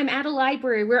time I'm at a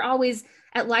library, we're always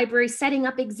at libraries setting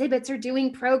up exhibits or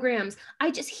doing programs.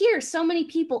 I just hear so many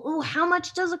people, oh, how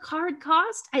much does a card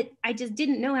cost? I just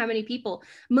didn't know how many people.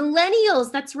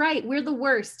 Millennials, that's right, we're the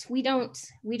worst. We don't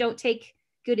take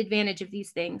good advantage of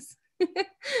these things.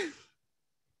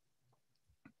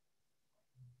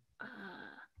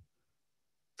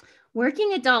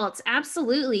 Working adults,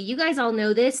 absolutely. You guys all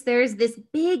know this. There's this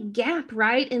big gap,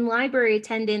 right, in library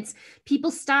attendance.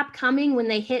 People stop coming when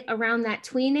they hit around that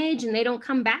tween age and they don't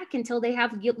come back until they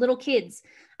have little kids.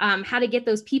 How to get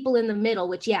those people in the middle,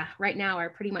 which, yeah, right now are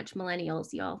pretty much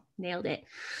millennials. Y'all nailed it.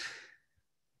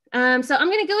 So I'm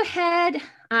going to go ahead.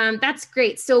 That's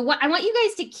great. So what I want you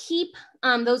guys to keep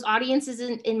those audiences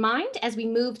in mind as we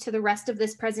move to the rest of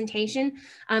this presentation,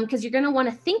 because you're going to want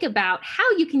to think about how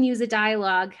you can use a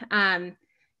dialogue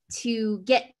to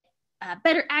get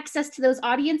better access to those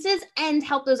audiences and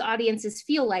help those audiences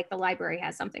feel like the library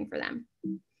has something for them.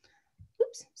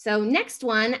 Oops. So next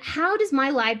one, how does my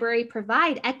library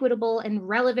provide equitable and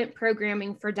relevant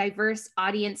programming for diverse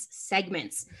audience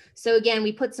segments? So again,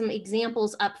 we put some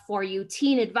examples up for you.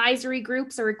 Teen advisory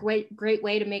groups are a great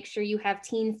way to make sure you have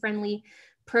teen-friendly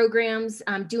programs,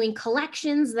 doing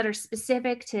collections that are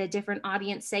specific to different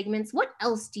audience segments. What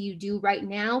else do you do right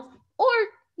now, or,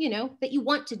 you know, that you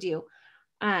want to do,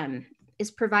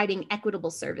 is providing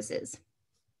equitable services.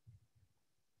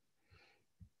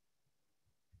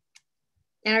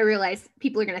 And I realize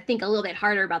people are going to think a little bit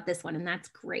harder about this one, and that's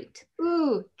great.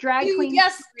 Ooh, drag queen.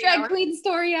 Yes, drag queen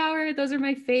story hour. Those are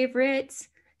my favorites.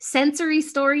 Sensory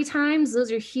story times.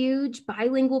 Those are huge.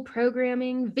 Bilingual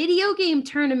programming. Video game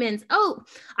tournaments. Oh,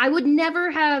 I would never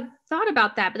have thought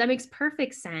about that, but that makes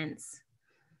perfect sense.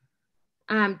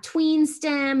 Tween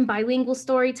STEM, bilingual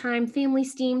story time, family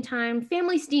STEAM time.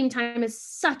 Family STEAM time is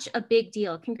such a big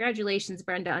deal. Congratulations,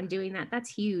 Brenda, on doing that. That's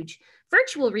huge.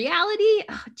 Virtual reality.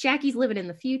 Oh, Jackie's living in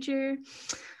the future.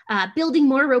 Building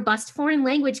more robust foreign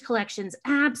language collections.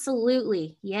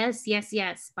 Absolutely. Yes, yes,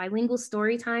 yes. Bilingual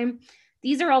story time.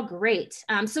 These are all great.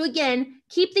 So again,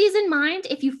 keep these in mind.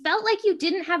 If you felt like you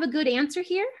didn't have a good answer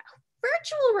here,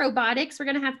 virtual robotics, we're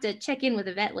going to have to check in with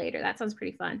Yvette later. That sounds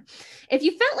pretty fun. If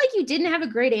you felt like you didn't have a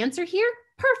great answer here,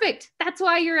 perfect. That's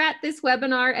why you're at this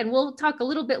webinar, and we'll talk a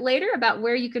little bit later about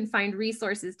where you can find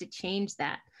resources to change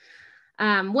that.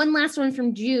 One last one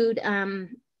from Jude,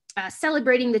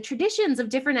 celebrating the traditions of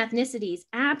different ethnicities.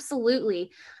 Absolutely.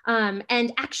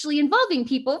 And actually involving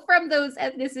people from those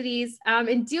ethnicities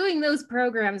in doing those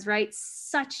programs, right?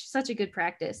 Such a good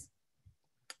practice.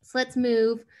 So let's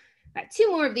move. Got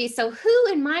two more of these. So who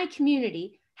in my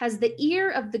community has the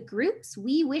ear of the groups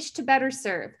we wish to better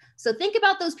serve? So think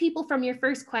about those people from your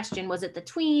first question. Was it the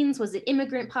tweens? Was it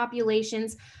immigrant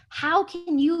populations? How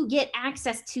can you get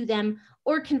access to them?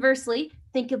 Or conversely,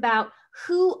 think about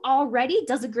who already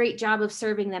does a great job of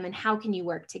serving them and how can you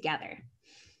work together?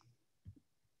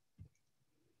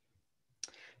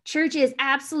 Churches,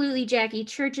 absolutely, Jackie.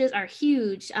 Churches are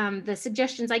huge. The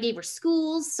suggestions I gave were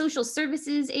schools, social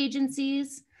services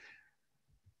agencies.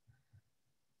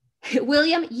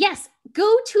 William, yes,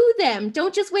 go to them.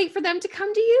 Don't just wait for them to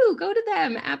come to you. Go to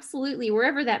them, absolutely,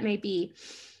 wherever that may be.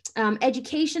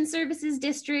 Education services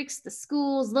districts, the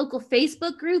schools, local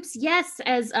Facebook groups. Yes,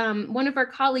 as one of our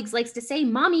colleagues likes to say,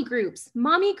 mommy groups.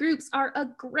 Mommy groups are a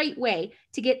great way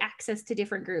to get access to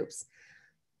different groups.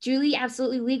 Julie,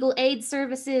 absolutely, legal aid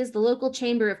services, the local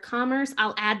chamber of commerce.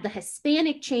 I'll add the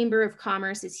Hispanic Chamber of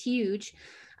Commerce is huge.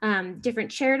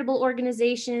 Different charitable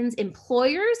organizations,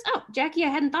 employers. Oh, Jackie, I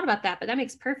hadn't thought about that, but that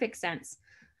makes perfect sense.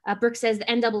 Brooke says the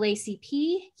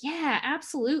NAACP. Yeah,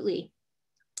 absolutely.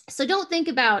 So don't think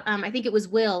about, I think it was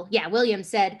William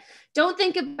said, don't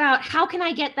think about how can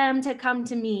I get them to come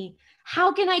to me?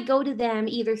 How can I go to them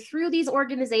either through these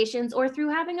organizations or through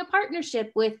having a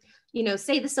partnership with, you know,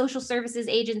 say the social services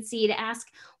agency to ask,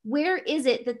 where is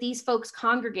it that these folks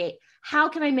congregate? How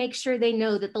can I make sure they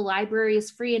know that the library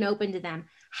is free and open to them?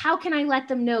 How can I let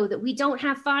them know that we don't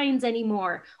have fines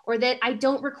anymore, or that I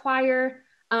don't require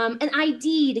an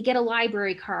ID to get a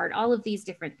library card? All of these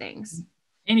different things.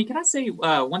 Annie, can I say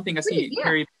one thing? I see yeah.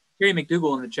 Terry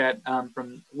McDougall in the chat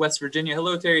from West Virginia.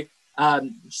 Hello, Terry.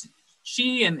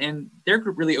 She and their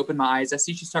group really opened my eyes. I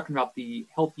see she's talking about the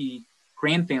Healthy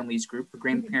Grandfamilies group for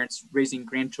grandparents raising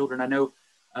grandchildren. I know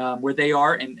where they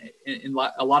are, and in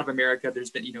a lot of America, there's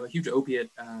been, you know, a huge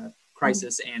opiate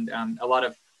crisis and a lot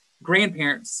of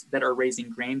grandparents that are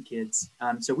raising grandkids.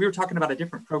 So we were talking about a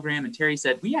different program, and Terry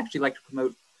said, we actually like to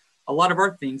promote a lot of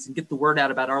our things and get the word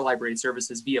out about our library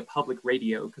services via public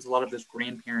radio, because a lot of those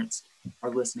grandparents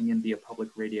are listening in via public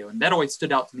radio. And that always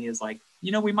stood out to me as like,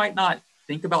 you know, we might not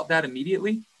think about that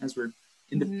immediately as we're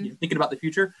in the, you know, thinking about the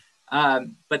future.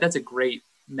 But that's a great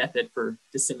method for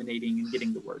disseminating and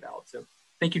getting the word out. So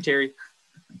thank you, Terry.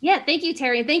 Yeah, thank you,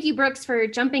 Terry. And thank you, Brooks, for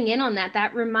jumping in on that.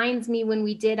 That reminds me, when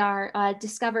we did our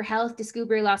Discover Health,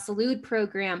 Descubre la Salud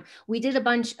program, we did a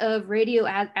bunch of radio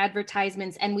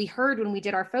advertisements, and we heard when we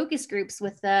did our focus groups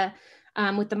with the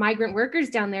migrant workers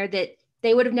down there that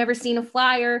they would have never seen a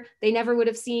flyer. They never would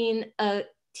have seen a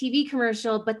TV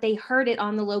commercial, but they heard it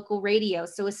on the local radio.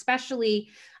 So especially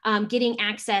getting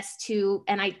access to,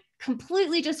 and I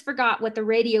completely just forgot what the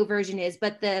radio version is,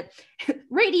 but the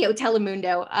radio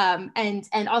Telemundo,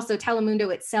 and also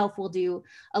Telemundo itself will do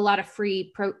a lot of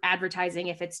free advertising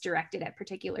if it's directed at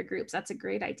particular groups. That's a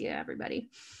great idea, everybody.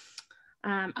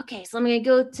 Okay, so I'm going to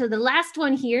go to the last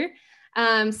one here.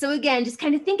 So again, just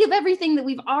kind of think of everything that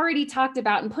we've already talked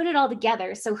about and put it all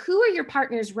together. So who are your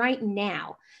partners right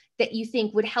now that you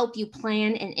think would help you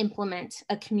plan and implement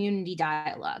a community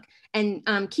dialogue? And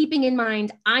keeping in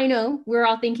mind, I know we're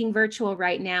all thinking virtual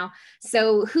right now.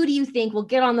 So who do you think will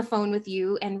get on the phone with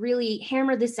you and really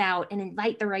hammer this out and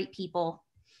invite the right people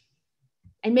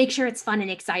and make sure it's fun and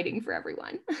exciting for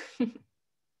everyone?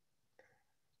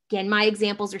 Again, my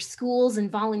examples are schools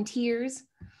and volunteers.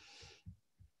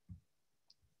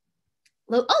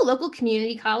 Local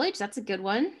community college. That's a good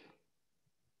one.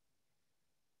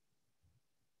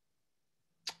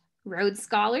 Rhodes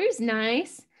Scholars,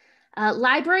 nice.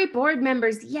 Library board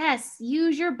members, yes,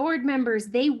 use your board members.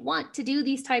 They want to do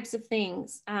these types of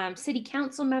things. City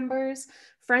council members,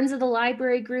 friends of the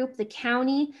library group, the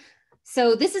county.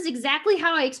 So this is exactly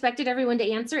how I expected everyone to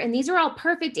answer. And these are all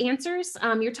perfect answers.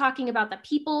 You're talking about the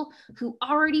people who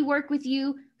already work with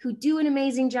you, who do an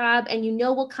amazing job and you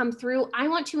know will come through. I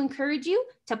want to encourage you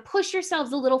to push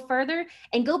yourselves a little further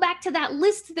and go back to that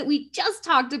list that we just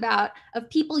talked about of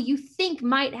people you think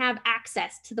might have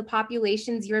access to the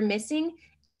populations you're missing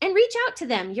and reach out to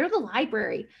them. You're the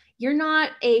library. You're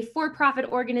not a for-profit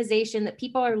organization that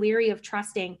people are leery of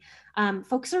trusting.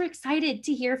 Folks are excited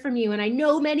to hear from you. And I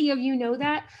know many of you know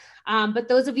that. But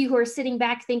those of you who are sitting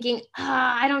back thinking,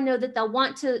 I don't know that they'll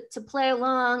want to play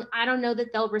along. I don't know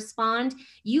that they'll respond.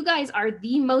 You guys are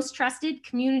the most trusted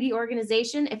community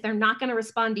organization. If they're not going to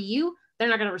respond to you, they're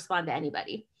not going to respond to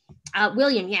anybody.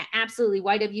 William, yeah, absolutely.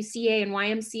 YWCA and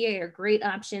YMCA are great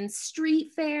options.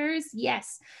 Street fairs,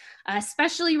 yes.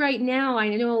 Especially right now, I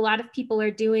know a lot of people are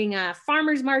doing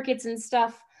farmers markets and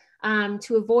stuff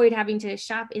to avoid having to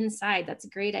shop inside. That's a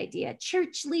great idea.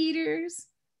 Church leaders.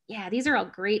 Yeah, these are all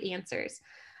great answers.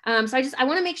 So I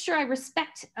want to make sure I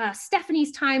respect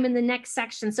Stephanie's time in the next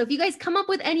section. So if you guys come up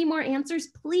with any more answers,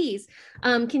 please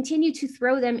continue to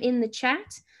throw them in the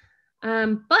chat.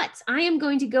 But I am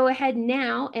going to go ahead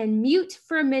now and mute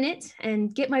for a minute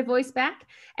and get my voice back.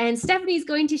 And Stephanie's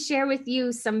going to share with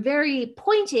you some very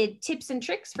pointed tips and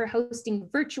tricks for hosting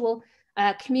virtual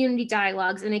community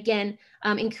dialogues. And again,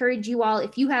 encourage you all,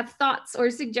 if you have thoughts or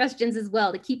suggestions as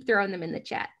well, to keep throwing them in the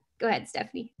chat. Go ahead,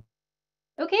 Stephanie.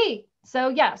 Okay, so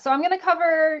yeah, so I'm going to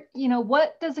cover,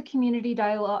 what does a community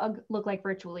dialogue look like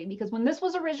virtually? Because when this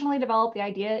was originally developed, the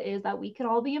idea is that we could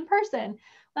all be in person.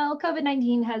 Well,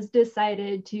 COVID-19 has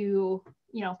decided to,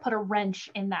 put a wrench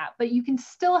in that, but you can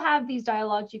still have these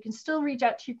dialogues. You can still reach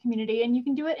out to your community and you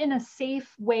can do it in a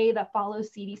safe way that follows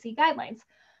CDC guidelines.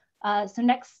 So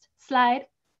next slide,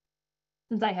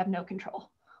 since I have no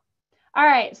control. All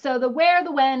right, so the where,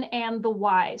 the when, and the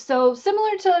why. So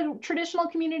similar to traditional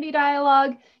community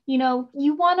dialogue, you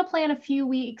want to plan a few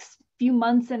weeks, few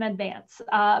months in advance.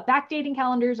 Backdating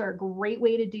calendars are a great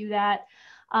way to do that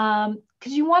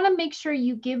because you want to make sure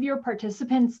you give your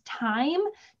participants time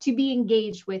to be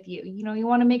engaged with you. You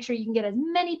want to make sure you can get as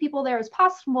many people there as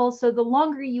possible. So the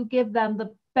longer you give them,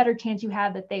 the better chance you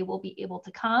have that they will be able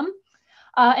to come.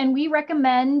 And we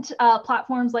recommend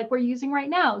platforms like we're using right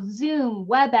now, Zoom,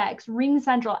 WebEx,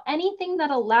 RingCentral, anything that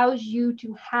allows you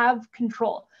to have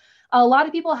control. A lot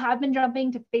of people have been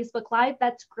jumping to Facebook Live.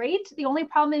 That's great. The only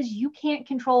problem is you can't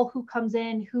control who comes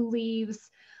in, who leaves,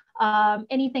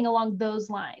 anything along those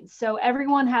lines. So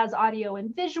everyone has audio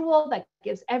and visual that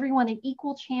gives everyone an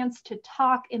equal chance to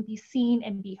talk and be seen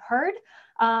and be heard.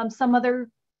 Some other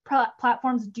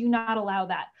platforms do not allow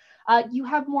that. You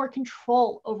have more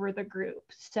control over the group.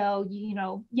 So,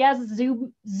 yes,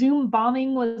 Zoom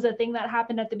bombing was a thing that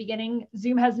happened at the beginning.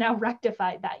 Zoom has now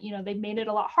rectified that. They've made it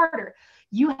a lot harder.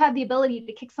 You have the ability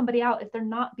to kick somebody out if they're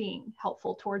not being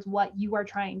helpful towards what you are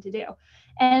trying to do.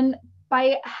 And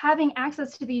by having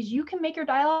access to these, you can make your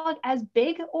dialogue as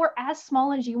big or as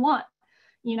small as you want.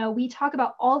 We talk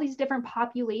about all these different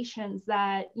populations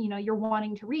that, you're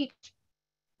wanting to reach.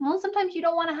 Well, sometimes you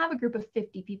don't want to have a group of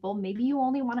 50 people. Maybe you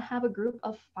only want to have a group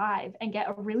of 5 and get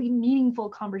a really meaningful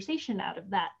conversation out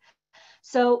of that.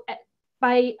 So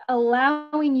by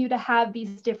allowing you to have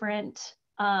these different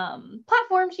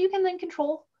platforms, you can then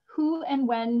control who and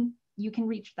when you can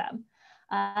reach them.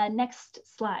 Next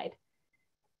slide.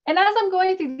 And as I'm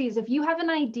going through these, if you have an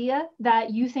idea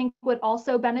that you think would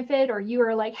also benefit, or you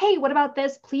are like, hey, what about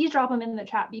this? Please drop them in the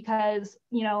chat because,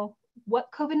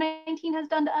 what COVID-19 has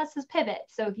done to us is pivot.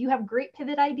 So if you have great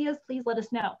pivot ideas, please let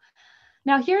us know.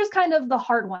 Now, here's kind of the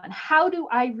hard one. How do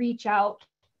I reach out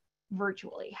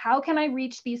virtually? How can I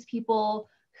reach these people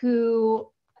who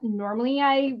normally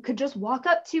I could just walk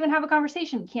up to and have a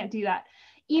conversation? Can't do that.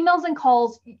 Emails and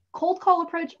calls, cold call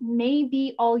approach may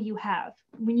be all you have.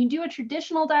 When you do a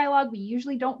traditional dialogue, we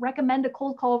usually don't recommend a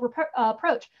cold call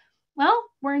approach. Well,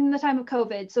 we're in the time of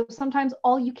COVID, so sometimes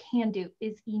all you can do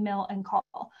is email and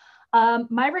call.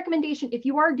 My recommendation, if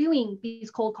you are doing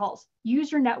these cold calls,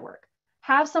 use your network.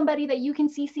 Have somebody that you can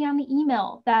CC on the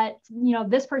email that,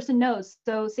 this person knows.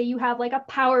 So say you have like a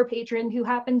power patron who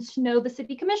happens to know the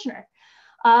city commissioner.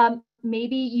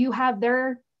 Maybe you have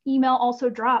their email also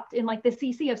dropped in like the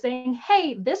CC of saying,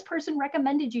 hey, this person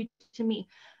recommended you to me.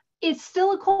 It's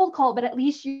still a cold call, but at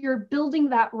least you're building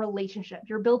that relationship.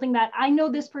 You're building that, I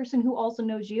know this person who also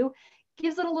knows you,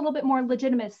 gives it a little bit more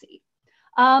legitimacy.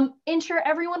 Ensure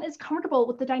everyone is comfortable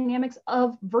with the dynamics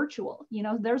of virtual. You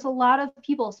know, there's a lot of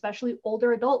people, especially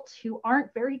older adults, who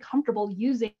aren't very comfortable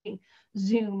using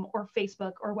Zoom or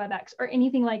Facebook or WebEx or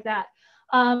anything like that.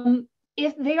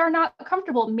 If they are not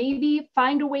comfortable, maybe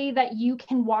find a way that you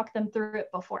can walk them through it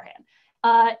beforehand.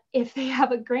 If they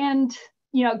have a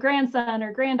grandson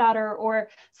or granddaughter or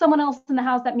someone else in the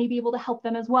house that may be able to help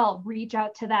them as well, reach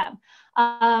out to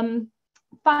them.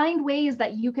 Find ways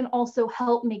that you can also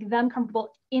help make them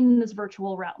comfortable in this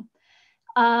virtual realm.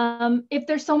 If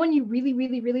there's someone you really,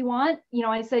 really, really want, you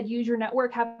know, I said, use your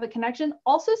network, have a connection.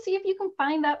 Also see if you can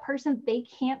find that person they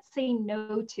can't say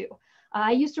no to.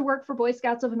 I used to work for Boy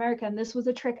Scouts of America, and this was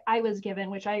a trick I was given,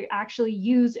 which I actually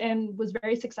used and was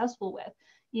very successful with.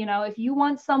 You know, if you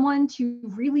want someone to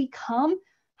really come,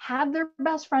 have their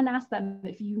best friend ask them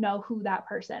if you know who that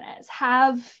person is.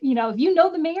 If you know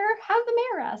the mayor, have the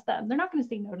mayor ask them. They're not going to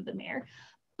say no to the mayor,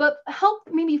 but help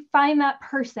maybe find that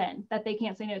person that they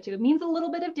can't say no to. It means a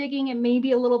little bit of digging and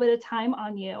maybe a little bit of time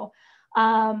on you,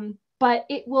 but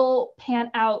it will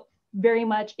pan out very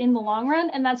much in the long run.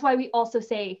 And that's why we also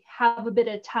say have a bit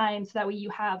of time so that way you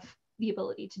have the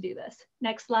ability to do this.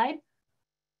 Next slide.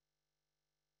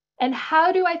 And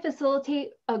how do I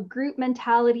facilitate a group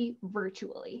mentality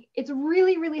virtually? It's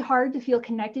really, really hard to feel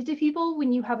connected to people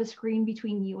when you have a screen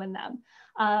between you and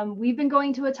them. We've been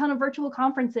going to a ton of virtual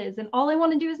conferences and all I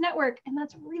want to do is network. And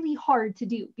that's really hard to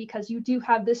do because you do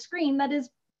have this screen that is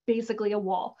basically a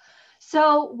wall.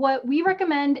 So what we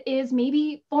recommend is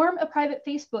maybe form a private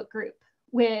Facebook group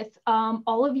with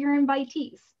all of your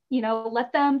invitees. You know,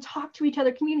 let them talk to each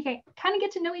other, communicate, kind of get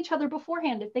to know each other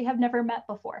beforehand if they have never met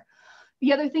before.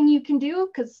 The other thing you can do,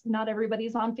 because not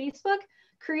everybody's on Facebook,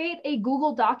 create a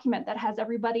Google document that has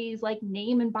everybody's like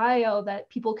name and bio that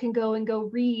people can go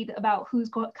read about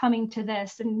who's coming to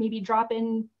this and maybe drop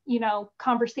in, you know,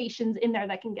 conversations in there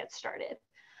that can get started.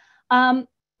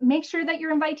 Make sure that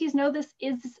your invitees know this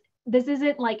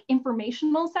isn't like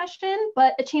informational session,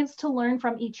 but a chance to learn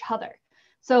from each other.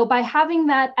 So by having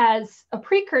that as a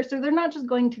precursor, they're not just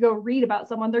going to go read about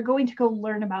someone, they're going to go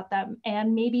learn about them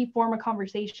and maybe form a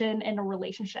conversation and a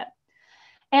relationship.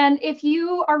 And if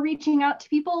you are reaching out to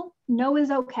people, no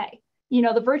is okay. You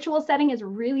know, the virtual setting is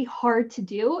really hard to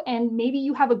do. And maybe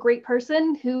you have a great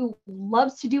person who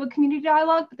loves to do a community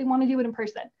dialogue, but they want to do it in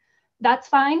person. That's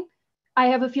fine. I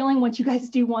have a feeling once you guys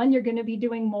do one, you're going to be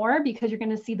doing more because you're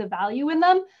going to see the value in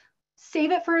them.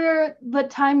 Save it for the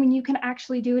time when you can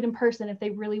actually do it in person if they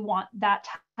really want that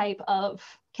type of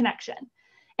connection.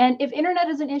 And if internet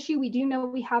is an issue, we do know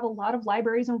we have a lot of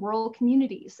libraries in rural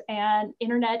communities and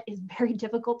internet is very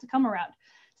difficult to come around.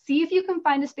 See if you can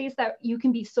find a space that you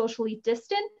can be socially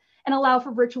distant and allow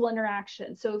for virtual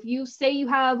interaction. So if you say you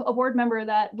have a board member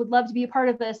that would love to be a part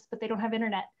of this, but they don't have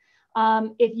internet,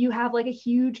 if you have like a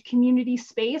huge community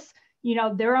space, you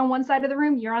know, they're on one side of the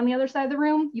room, you're on the other side of the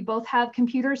room, you both have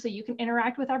computers so you can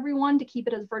interact with everyone to keep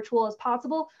it as virtual as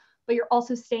possible, but you're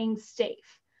also staying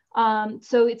safe.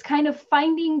 So it's kind of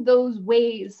finding those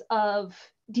ways of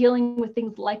dealing with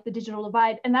things like the digital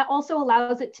divide. And that also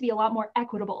allows it to be a lot more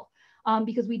equitable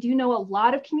because we do know a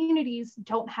lot of communities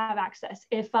don't have access.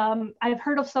 If I've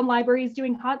heard of some libraries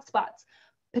doing hotspots,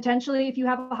 potentially if you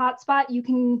have a hotspot, you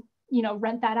can, you know,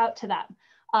 rent that out to them.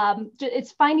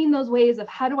 It's finding those ways of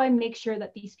how do I make sure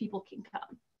that these people can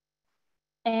come.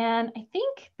 And I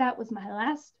think that was my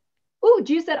last. Oh,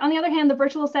 Ju said, on the other hand, the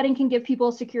virtual setting can give people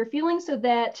a secure feeling so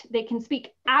that they can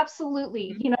speak.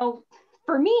 Absolutely. You know,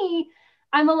 for me,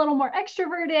 I'm a little more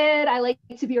extroverted. I like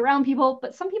to be around people,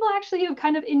 but some people actually have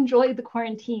kind of enjoyed the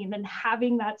quarantine and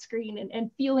having that screen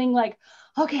and feeling like,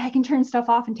 okay, I can turn stuff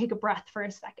off and take a breath for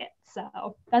a second.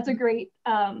 So that's a great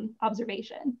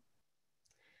observation.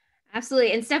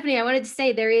 Absolutely. And Stephanie, I wanted to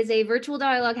say there is a virtual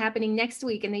dialogue happening next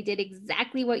week, and they did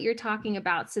exactly what you're talking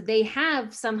about. So they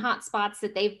have some hotspots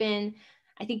that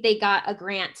I think they got a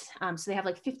grant. So they have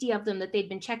like 50 of them that they've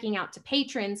been checking out to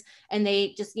patrons, and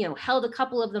they just, you know, held a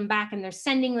couple of them back and they're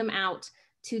sending them out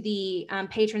to the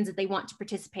patrons that they want to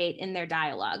participate in their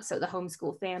dialogue. So the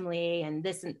homeschool family and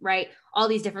this, and right, all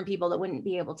these different people that wouldn't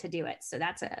be able to do it. So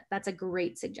that's a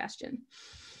great suggestion.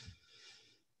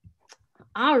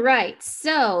 All right,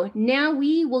 so now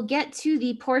we will get to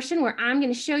the portion where I'm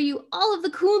going to show you all of the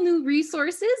cool new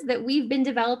resources that we've been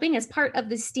developing as part of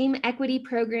the STEAM Equity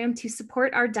program to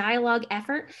support our dialogue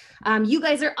effort. You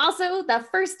guys are also the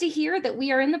first to hear that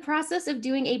we are in the process of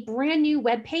doing a brand new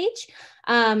webpage.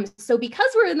 So because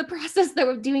we're in the process that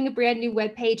we're doing a brand new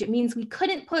webpage, it means we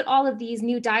couldn't put all of these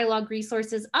new dialogue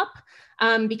resources up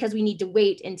because we need to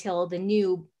wait until the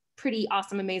new pretty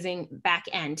awesome, amazing back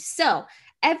end. So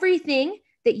everything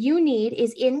that you need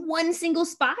is in one single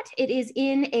spot. It is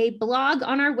in a blog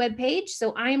on our webpage.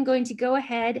 So I am going to go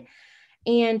ahead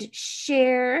and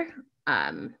share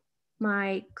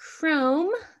my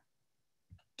Chrome.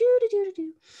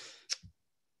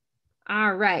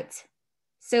 All right.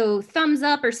 So thumbs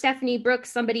up, or Stephanie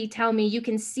Brooks, somebody tell me you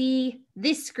can see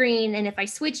this screen. And if I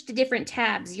switch to different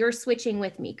tabs, you're switching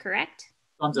with me, correct?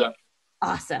 Thumbs up.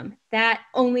 Awesome. That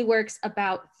only works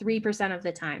about 3% of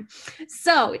the time.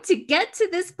 So to get to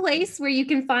this place where you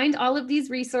can find all of these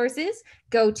resources,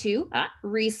 go to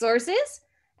resources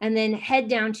and then head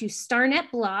down to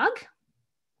StarNet blog.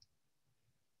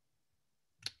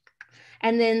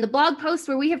 And then the blog post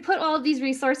where we have put all of these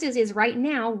resources is right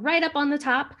now, right up on the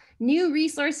top, new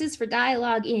resources for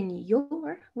dialogue in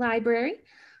your library.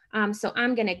 So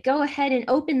I'm going to go ahead and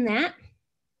open that.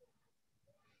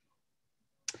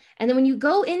 And then when you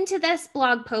go into this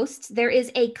blog post, there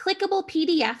is a clickable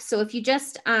PDF. So if you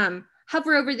just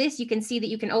hover over this, you can see that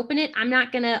you can open it. I'm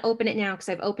not going to open it now because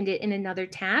I've opened it in another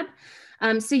tab.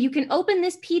 So you can open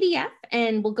this PDF,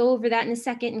 and we'll go over that in a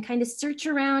second and kind of search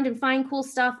around and find cool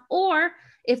stuff. Or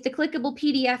if the clickable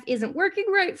PDF isn't working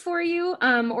right for you,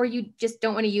 or you just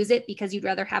don't want to use it because you'd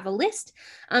rather have a list,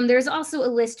 there's also a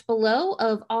list below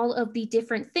of all of the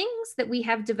different things that we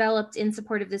have developed in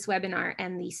support of this webinar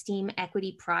and the STEAM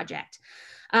Equity Project.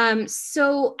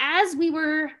 So as we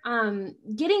were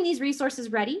getting these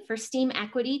resources ready for STEAM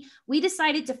Equity, we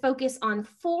decided to focus on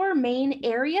 4 main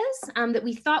areas that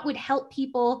we thought would help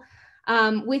people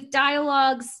with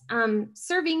dialogues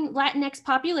serving Latinx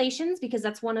populations, because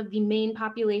that's one of the main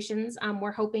populations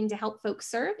we're hoping to help folks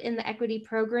serve in the equity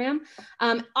program.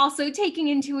 Also taking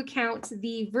into account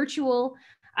the virtual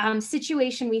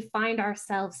situation we find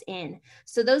ourselves in.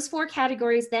 So those 4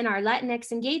 categories then are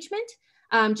Latinx engagement,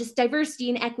 just diversity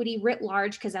and equity writ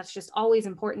large, because that's just always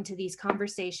important to these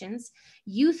conversations.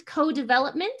 Youth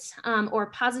co-development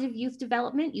or positive youth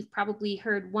development. You've probably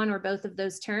heard one or both of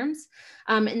those terms.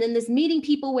 And then this meeting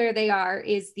people where they are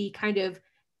is the kind of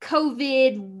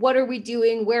COVID, what are we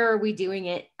doing? Where are we doing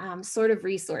it? Sort of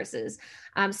resources.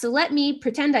 So let me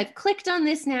pretend I've clicked on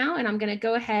this now, and I'm going to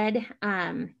go ahead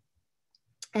and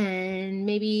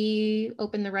maybe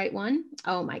open the right one.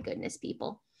 Oh my goodness,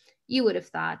 people. You would have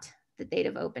thought that they'd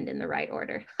have opened in the right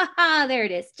order. There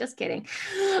it is, just kidding.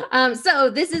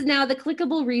 So this is now the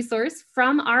clickable resource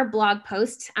from our blog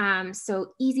post.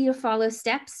 So easy to follow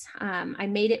steps. I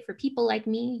made it for people like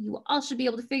me. You all should be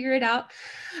able to figure it out.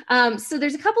 So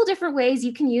there's a couple different ways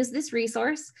you can use this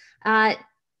resource.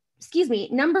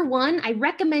 Number 1, I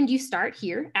recommend you start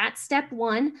here at step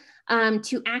 1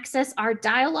 to access our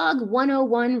Dialogue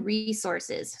 101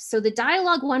 resources. So the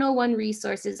Dialogue 101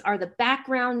 resources are the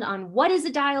background on what is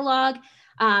a dialogue.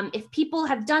 If people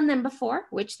have done them before,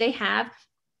 which they have,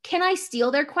 can I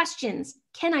steal their questions?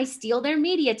 Can I steal their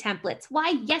media templates? Why,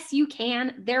 yes, you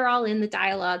can. They're all in the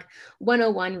Dialogue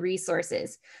 101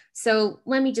 resources. So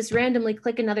let me just randomly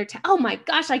click another tab. Oh my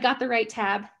gosh, I got the right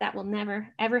tab. That will never,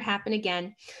 ever happen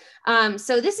again.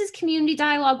 So this is Community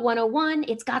Dialogue 101.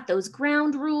 It's got those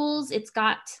ground rules. It's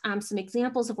got some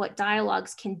examples of what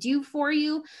dialogues can do for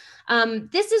you.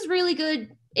 This is really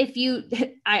good if you,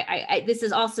 this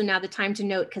is also now the time to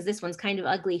note, because this one's kind of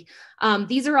ugly.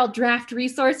 These are all draft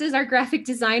resources. Our graphic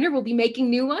designer will be making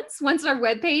new ones once our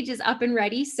webpage is up and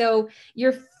ready. So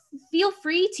feel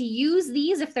free to use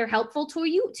these if they're helpful to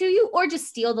you, or just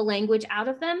steal the language out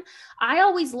of them. I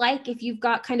always like, if you've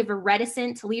got kind of a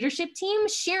reticent leadership team,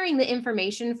 sharing the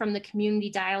information from the Community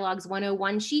Dialogues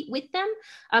 101 sheet with them,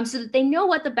 so that they know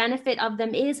what the benefit of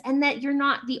them is, and that you're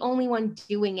not the only one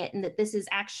doing it, and that this is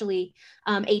actually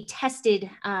a tested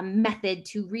method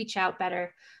to reach out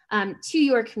better to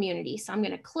your community. So I'm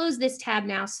going to close this tab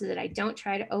now so that I don't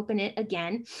try to open it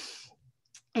again.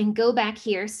 And go back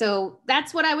here. So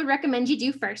that's what I would recommend you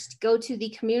do first. Go to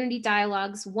the Community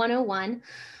Dialogues 101.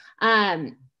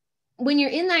 When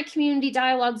you're in that Community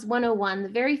Dialogues 101, the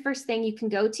very first thing you can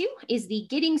go to is the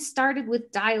Getting Started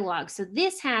with Dialogue. So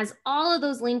this has all of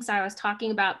those links I was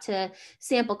talking about to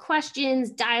sample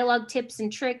questions, dialogue tips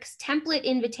and tricks, template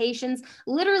invitations,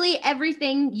 literally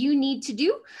everything you need to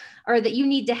do, or that you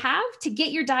need to have to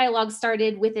get your dialogue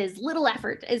started with as little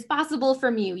effort as possible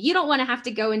from you. You don't want to have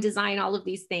to go and design all of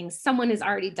these things. Someone has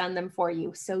already done them for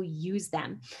you, so use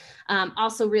them.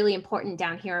 Also really important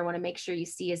down here, I want to make sure you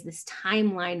see, is this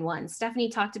timeline one. Stephanie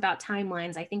talked about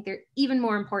timelines. I think they're even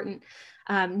more important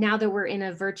now that we're in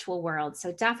a virtual world.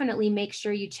 So definitely make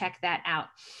sure you check that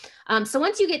out. So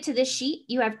once you get to this sheet,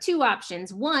 you have 2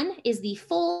 options. One is the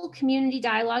full community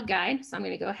dialogue guide. So I'm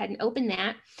going to go ahead and open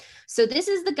that. So this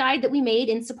is the guide that we made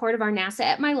in support of our NASA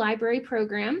at My Library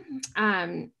program.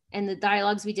 and the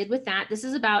dialogues we did with that. This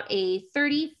is about a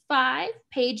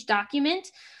 35-page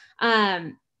document.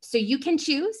 So you can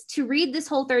choose to read this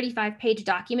whole 35-page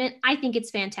document. I think it's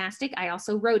fantastic. I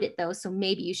also wrote it though, so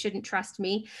maybe you shouldn't trust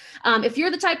me. If you're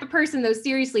the type of person though,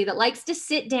 seriously, that likes to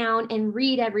sit down and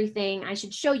read everything, I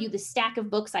should show you the stack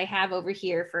of books I have over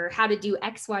here for how to do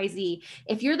XYZ.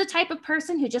 If you're the type of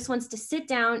person who just wants to sit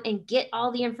down and get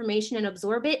all the information and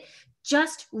absorb it,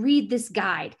 just read this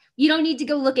guide. You don't need to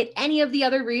go look at any of the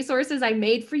other resources I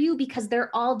made for you because they're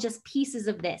all just pieces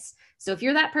of this. So if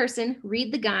you're that person,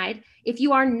 read the guide. If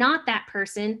you are not that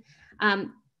person,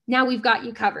 now we've got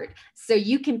you covered. So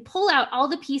you can pull out all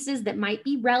the pieces that might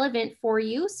be relevant for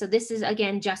you. So this is,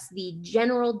 again, just the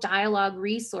general dialogue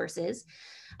resources.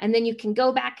 And then you can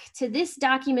go back to this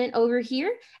document over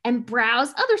here and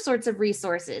browse other sorts of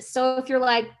resources. So if you're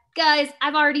like, guys,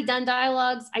 I've already done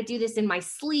dialogues. I do this in my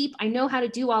sleep. I know how to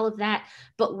do all of that.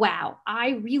 But wow,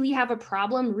 I really have a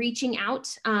problem reaching out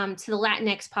to the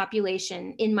Latinx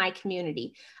population in my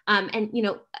community. And, you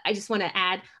know, I just want to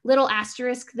add little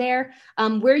asterisk there.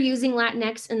 We're using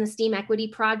Latinx in the STEAM Equity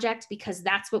Project because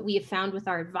that's what we have found with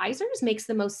our advisors makes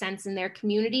the most sense in their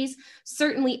communities.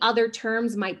 Certainly other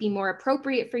terms might be more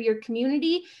appropriate for your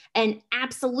community. And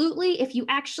absolutely, if you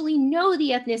actually know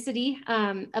the ethnicity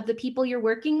of the people you're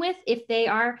working with, if they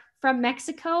are from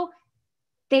Mexico,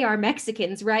 they are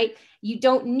Mexicans, right? You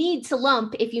don't need to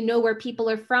lump if you know where people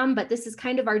are from, but this is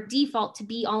kind of our default to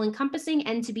be all encompassing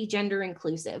and to be gender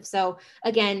inclusive. So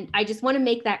again, I just want to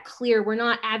make that clear. We're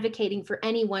not advocating for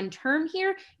any one term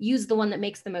here. Use the one that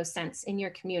makes the most sense in your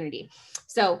community.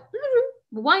 So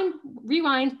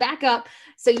rewind, back up.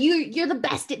 So you're the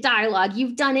best at dialogue.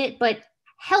 You've done it, but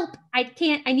help, I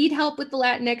need help with the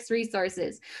Latinx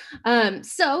resources.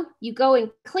 So you go and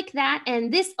click that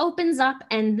and this opens up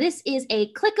and this is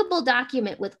a clickable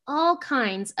document with all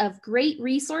kinds of great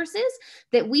resources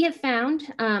that we have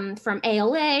found from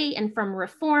ALA and from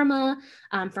Reforma,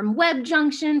 from Web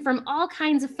Junction, from all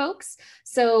kinds of folks.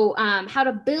 So how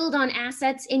to build on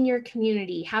assets in your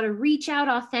community, how to reach out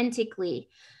authentically,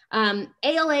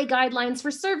 ALA guidelines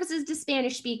for services to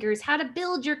Spanish speakers, how to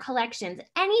build your collections,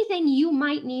 anything you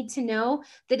might need to know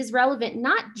that is relevant,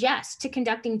 not just to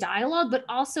conducting dialogue, but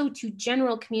also to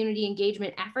general community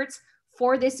engagement efforts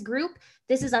for this group.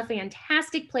 This is a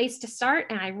fantastic place to start,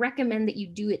 and I recommend that you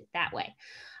do it that way.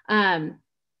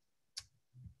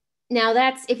 Now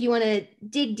that's if you want to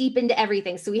dig deep into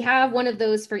everything. So we have one of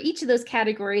those for each of those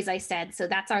categories I said. So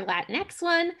that's our Latinx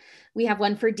one. We have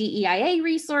one for DEIA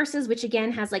resources, which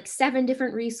again has like 7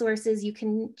 different resources you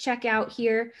can check out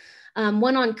here.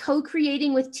 One on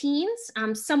co-creating with teens.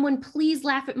 Someone please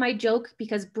laugh at my joke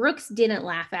because Brooks didn't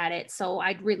laugh at it. So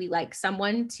I'd really like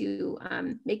someone to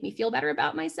make me feel better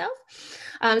about myself.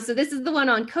 So this is the one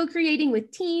on co-creating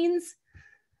with teens.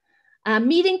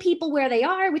 Meeting people where they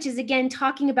are, which is again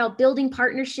talking about building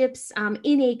partnerships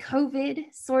in a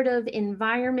COVID sort of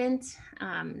environment.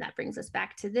 That brings us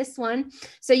back to this one.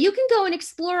 So you can go and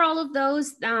explore all of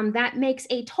those. That makes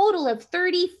a total of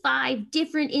 35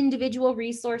 different individual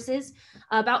resources.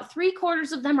 About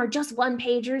 3/4 of them are just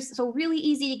one-pagers, so really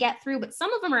easy to get through, but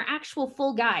some of them are actual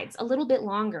full guides, a little bit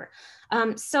longer.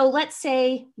 So let's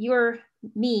say you're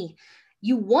me.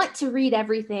 You want to read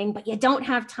everything, but you don't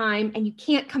have time and you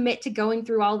can't commit to going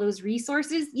through all those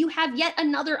resources. You have yet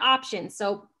another option.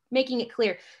 So making it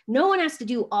clear, no one has to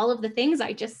do all of the things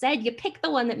I just said. You pick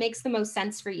the one that makes the most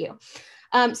sense for you.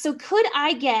 So could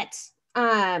I get,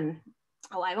 I've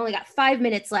only got 5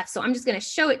 minutes left, so I'm just going to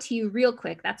show it to you real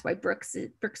quick. That's why Brooks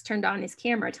turned on his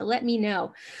camera to let me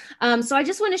know. So I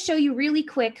just want to show you really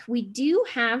quick. We do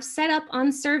have set up on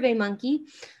SurveyMonkey.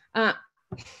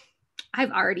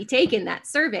 I've already taken that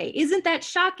survey. Isn't that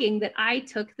shocking that I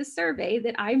took the survey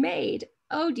that I made?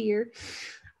 Oh dear.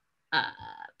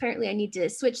 Apparently I need to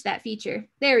switch that feature.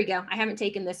 There we go. I haven't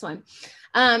taken this one.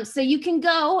 So you can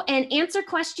go and answer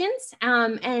questions.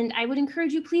 And I would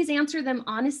encourage you, please answer them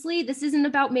honestly. This isn't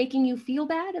about making you feel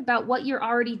bad about what you're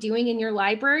already doing in your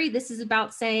library. This is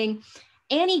about saying,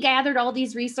 Annie gathered all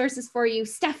these resources for you.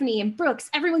 Stephanie and Brooks,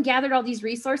 everyone gathered all these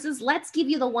resources. Let's give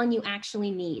you the one you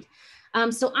actually need.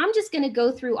 So I'm just going to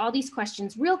go through all these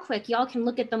questions real quick. Y'all can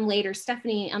look at them later.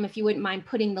 Stephanie, if you wouldn't mind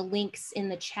putting the links in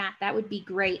the chat, that would be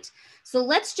great. So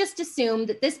let's just assume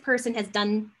that this person has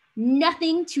done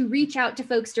nothing to reach out to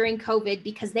folks during COVID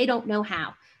because they don't know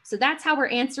how. So that's how we're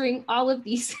answering all of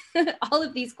these, all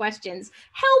of these questions.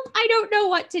 Help, I don't know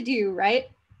what to do, right?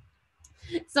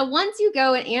 So once you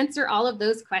go and answer all of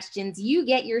those questions, you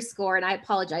get your score. And I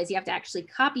apologize, you have to actually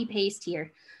copy paste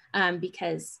here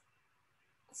because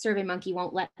SurveyMonkey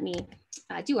won't let me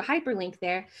do a hyperlink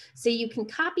there. So you can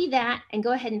copy that and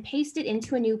go ahead and paste it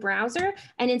into a new browser.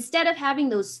 And instead of having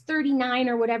those 39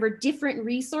 or whatever different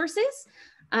resources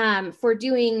for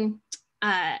doing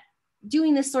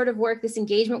this sort of work, this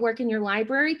engagement work in your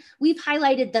library, we've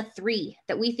highlighted the 3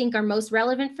 that we think are most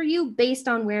relevant for you based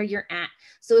on where you're at.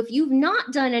 So if you've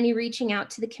not done any reaching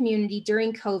out to the community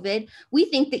during COVID, we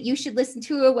think that you should listen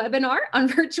to a webinar on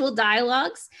virtual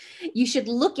dialogues. You should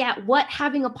look at what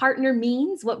having a partner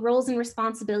means, what roles and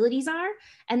responsibilities are,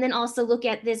 and then also look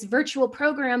at this Virtual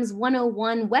Programs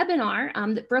 101 webinar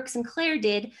that Brooks and Claire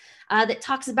did that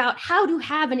talks about how to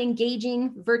have an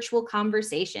engaging virtual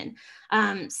conversation.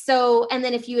 And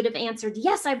then if you would have answered,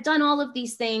 yes, I've done all of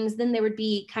these things, then there would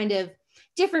be kind of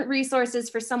different resources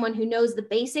for someone who knows the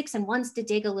basics and wants to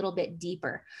dig a little bit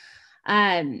deeper.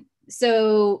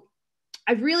 So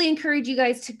I really encourage you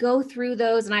guys to go through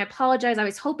those. And I apologize, I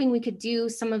was hoping we could do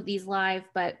some of these live,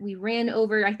 but we ran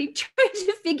over, I think, trying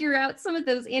to figure out some of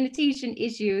those annotation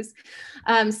issues.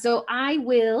 So I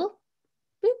will,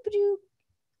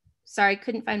 sorry,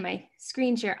 couldn't find my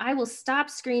screen share. I will stop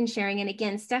screen sharing. And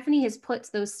again, Stephanie has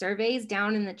put those surveys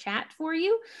down in the chat for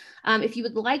you. If you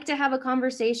would like to have a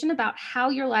conversation about how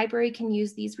your library can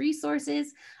use these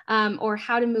resources or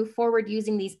how to move forward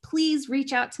using these, please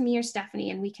reach out to me or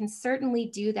Stephanie, and we can certainly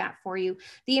do that for you.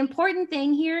 The important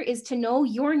thing here is to know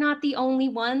you're not the only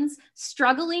ones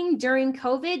struggling during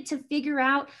COVID to figure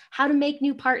out how to make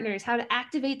new partners, how to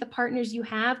activate the partners you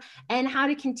have, and how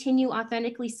to continue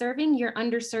authentically serving your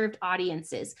underserved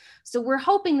audiences. So we're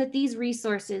hoping that these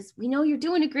resources, we know you're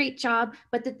doing a great job,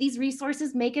 but that these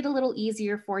resources make it a little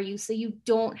easier for you so you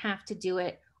don't have to do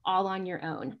it all on your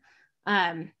own.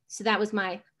 So that was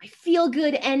my feel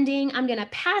good ending. I'm gonna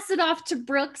pass it off to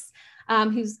Brooks,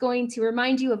 who's going to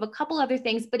remind you of a couple other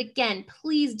things. But again,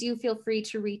 please do feel free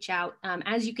to reach out.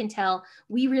 As you can tell,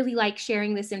 we really like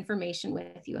sharing this information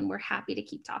with you, and we're happy to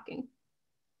keep talking.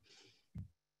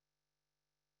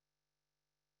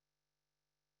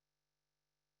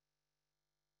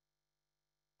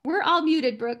 We're all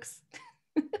muted, Brooks.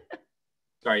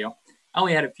 Sorry, y'all. I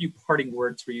only had a few parting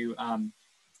words for you.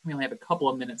 We only have a couple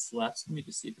of minutes left. So let me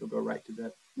just see if it'll go right to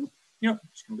that. You know, I'm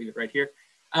just gonna leave it right here.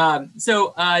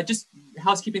 Just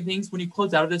housekeeping things. When you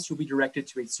close out of this, you'll be directed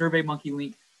to a SurveyMonkey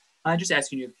link. Just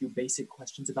asking you a few basic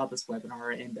questions about this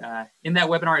webinar. And in that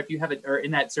webinar, if you have it, or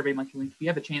in that SurveyMonkey link, if you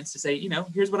have a chance to say, you know,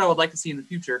 here's what I would like to see in the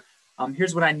future.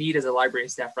 Here's what I need as a library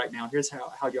staff right now. Here's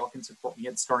how y'all can support me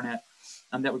at StarNet.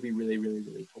 That would be really, really,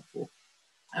 really helpful.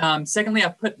 Secondly,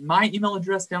 I've put my email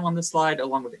address down on this slide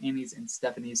along with Annie's and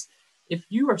Stephanie's. If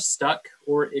you are stuck,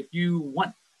 or if you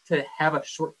want to have a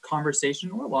short conversation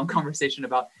or a long conversation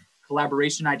about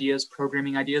collaboration ideas,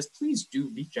 programming ideas, please do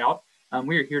reach out.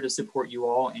 We are here to support you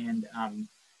all and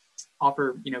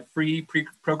offer, you know, free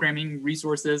pre-programming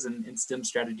resources and STEM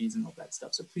strategies and all that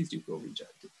stuff. So please do feel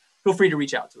free to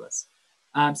reach out to us.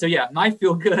 So yeah, my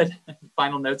feel good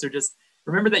final notes are just,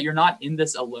 remember that you're not in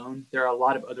this alone. There are a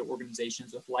lot of other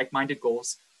organizations with like-minded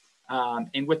goals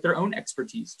and with their own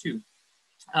expertise too.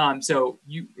 So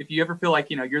if you ever feel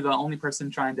like, you know, you're the only person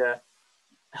trying to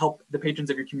help the patrons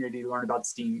of your community learn about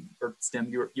STEAM or STEM,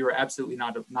 you're absolutely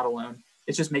not alone.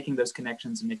 It's just making those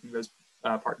connections and making those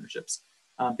partnerships.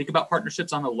 Think about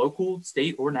partnerships on a local,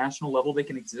 state, or national level. They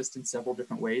can exist in several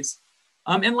different ways.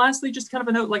 And lastly, just kind of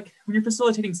a note, like when you're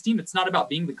facilitating STEAM, it's not about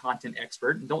being the content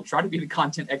expert, and don't try to be the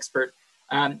content expert.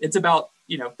 It's about,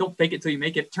 you know, don't fake it till you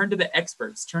make it. Turn to the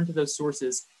experts, turn to those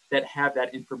sources that have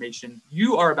that information.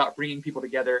 You are about bringing people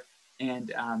together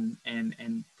and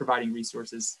providing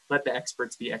resources. Let the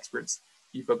experts be experts.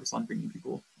 You focus on bringing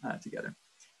people together.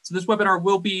 So this webinar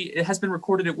it has been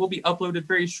recorded. It will be uploaded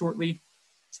very shortly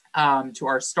to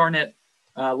our StarNet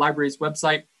Libraries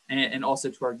website and also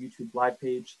to our YouTube live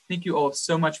page. Thank you all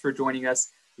so much for joining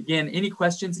us. Again, any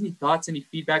questions, any thoughts, any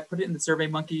feedback, put it in the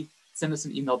SurveyMonkey, send us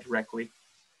an email directly.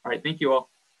 All right, thank you all.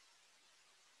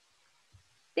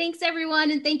 Thanks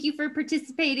everyone, and thank you for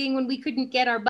participating when we couldn't get our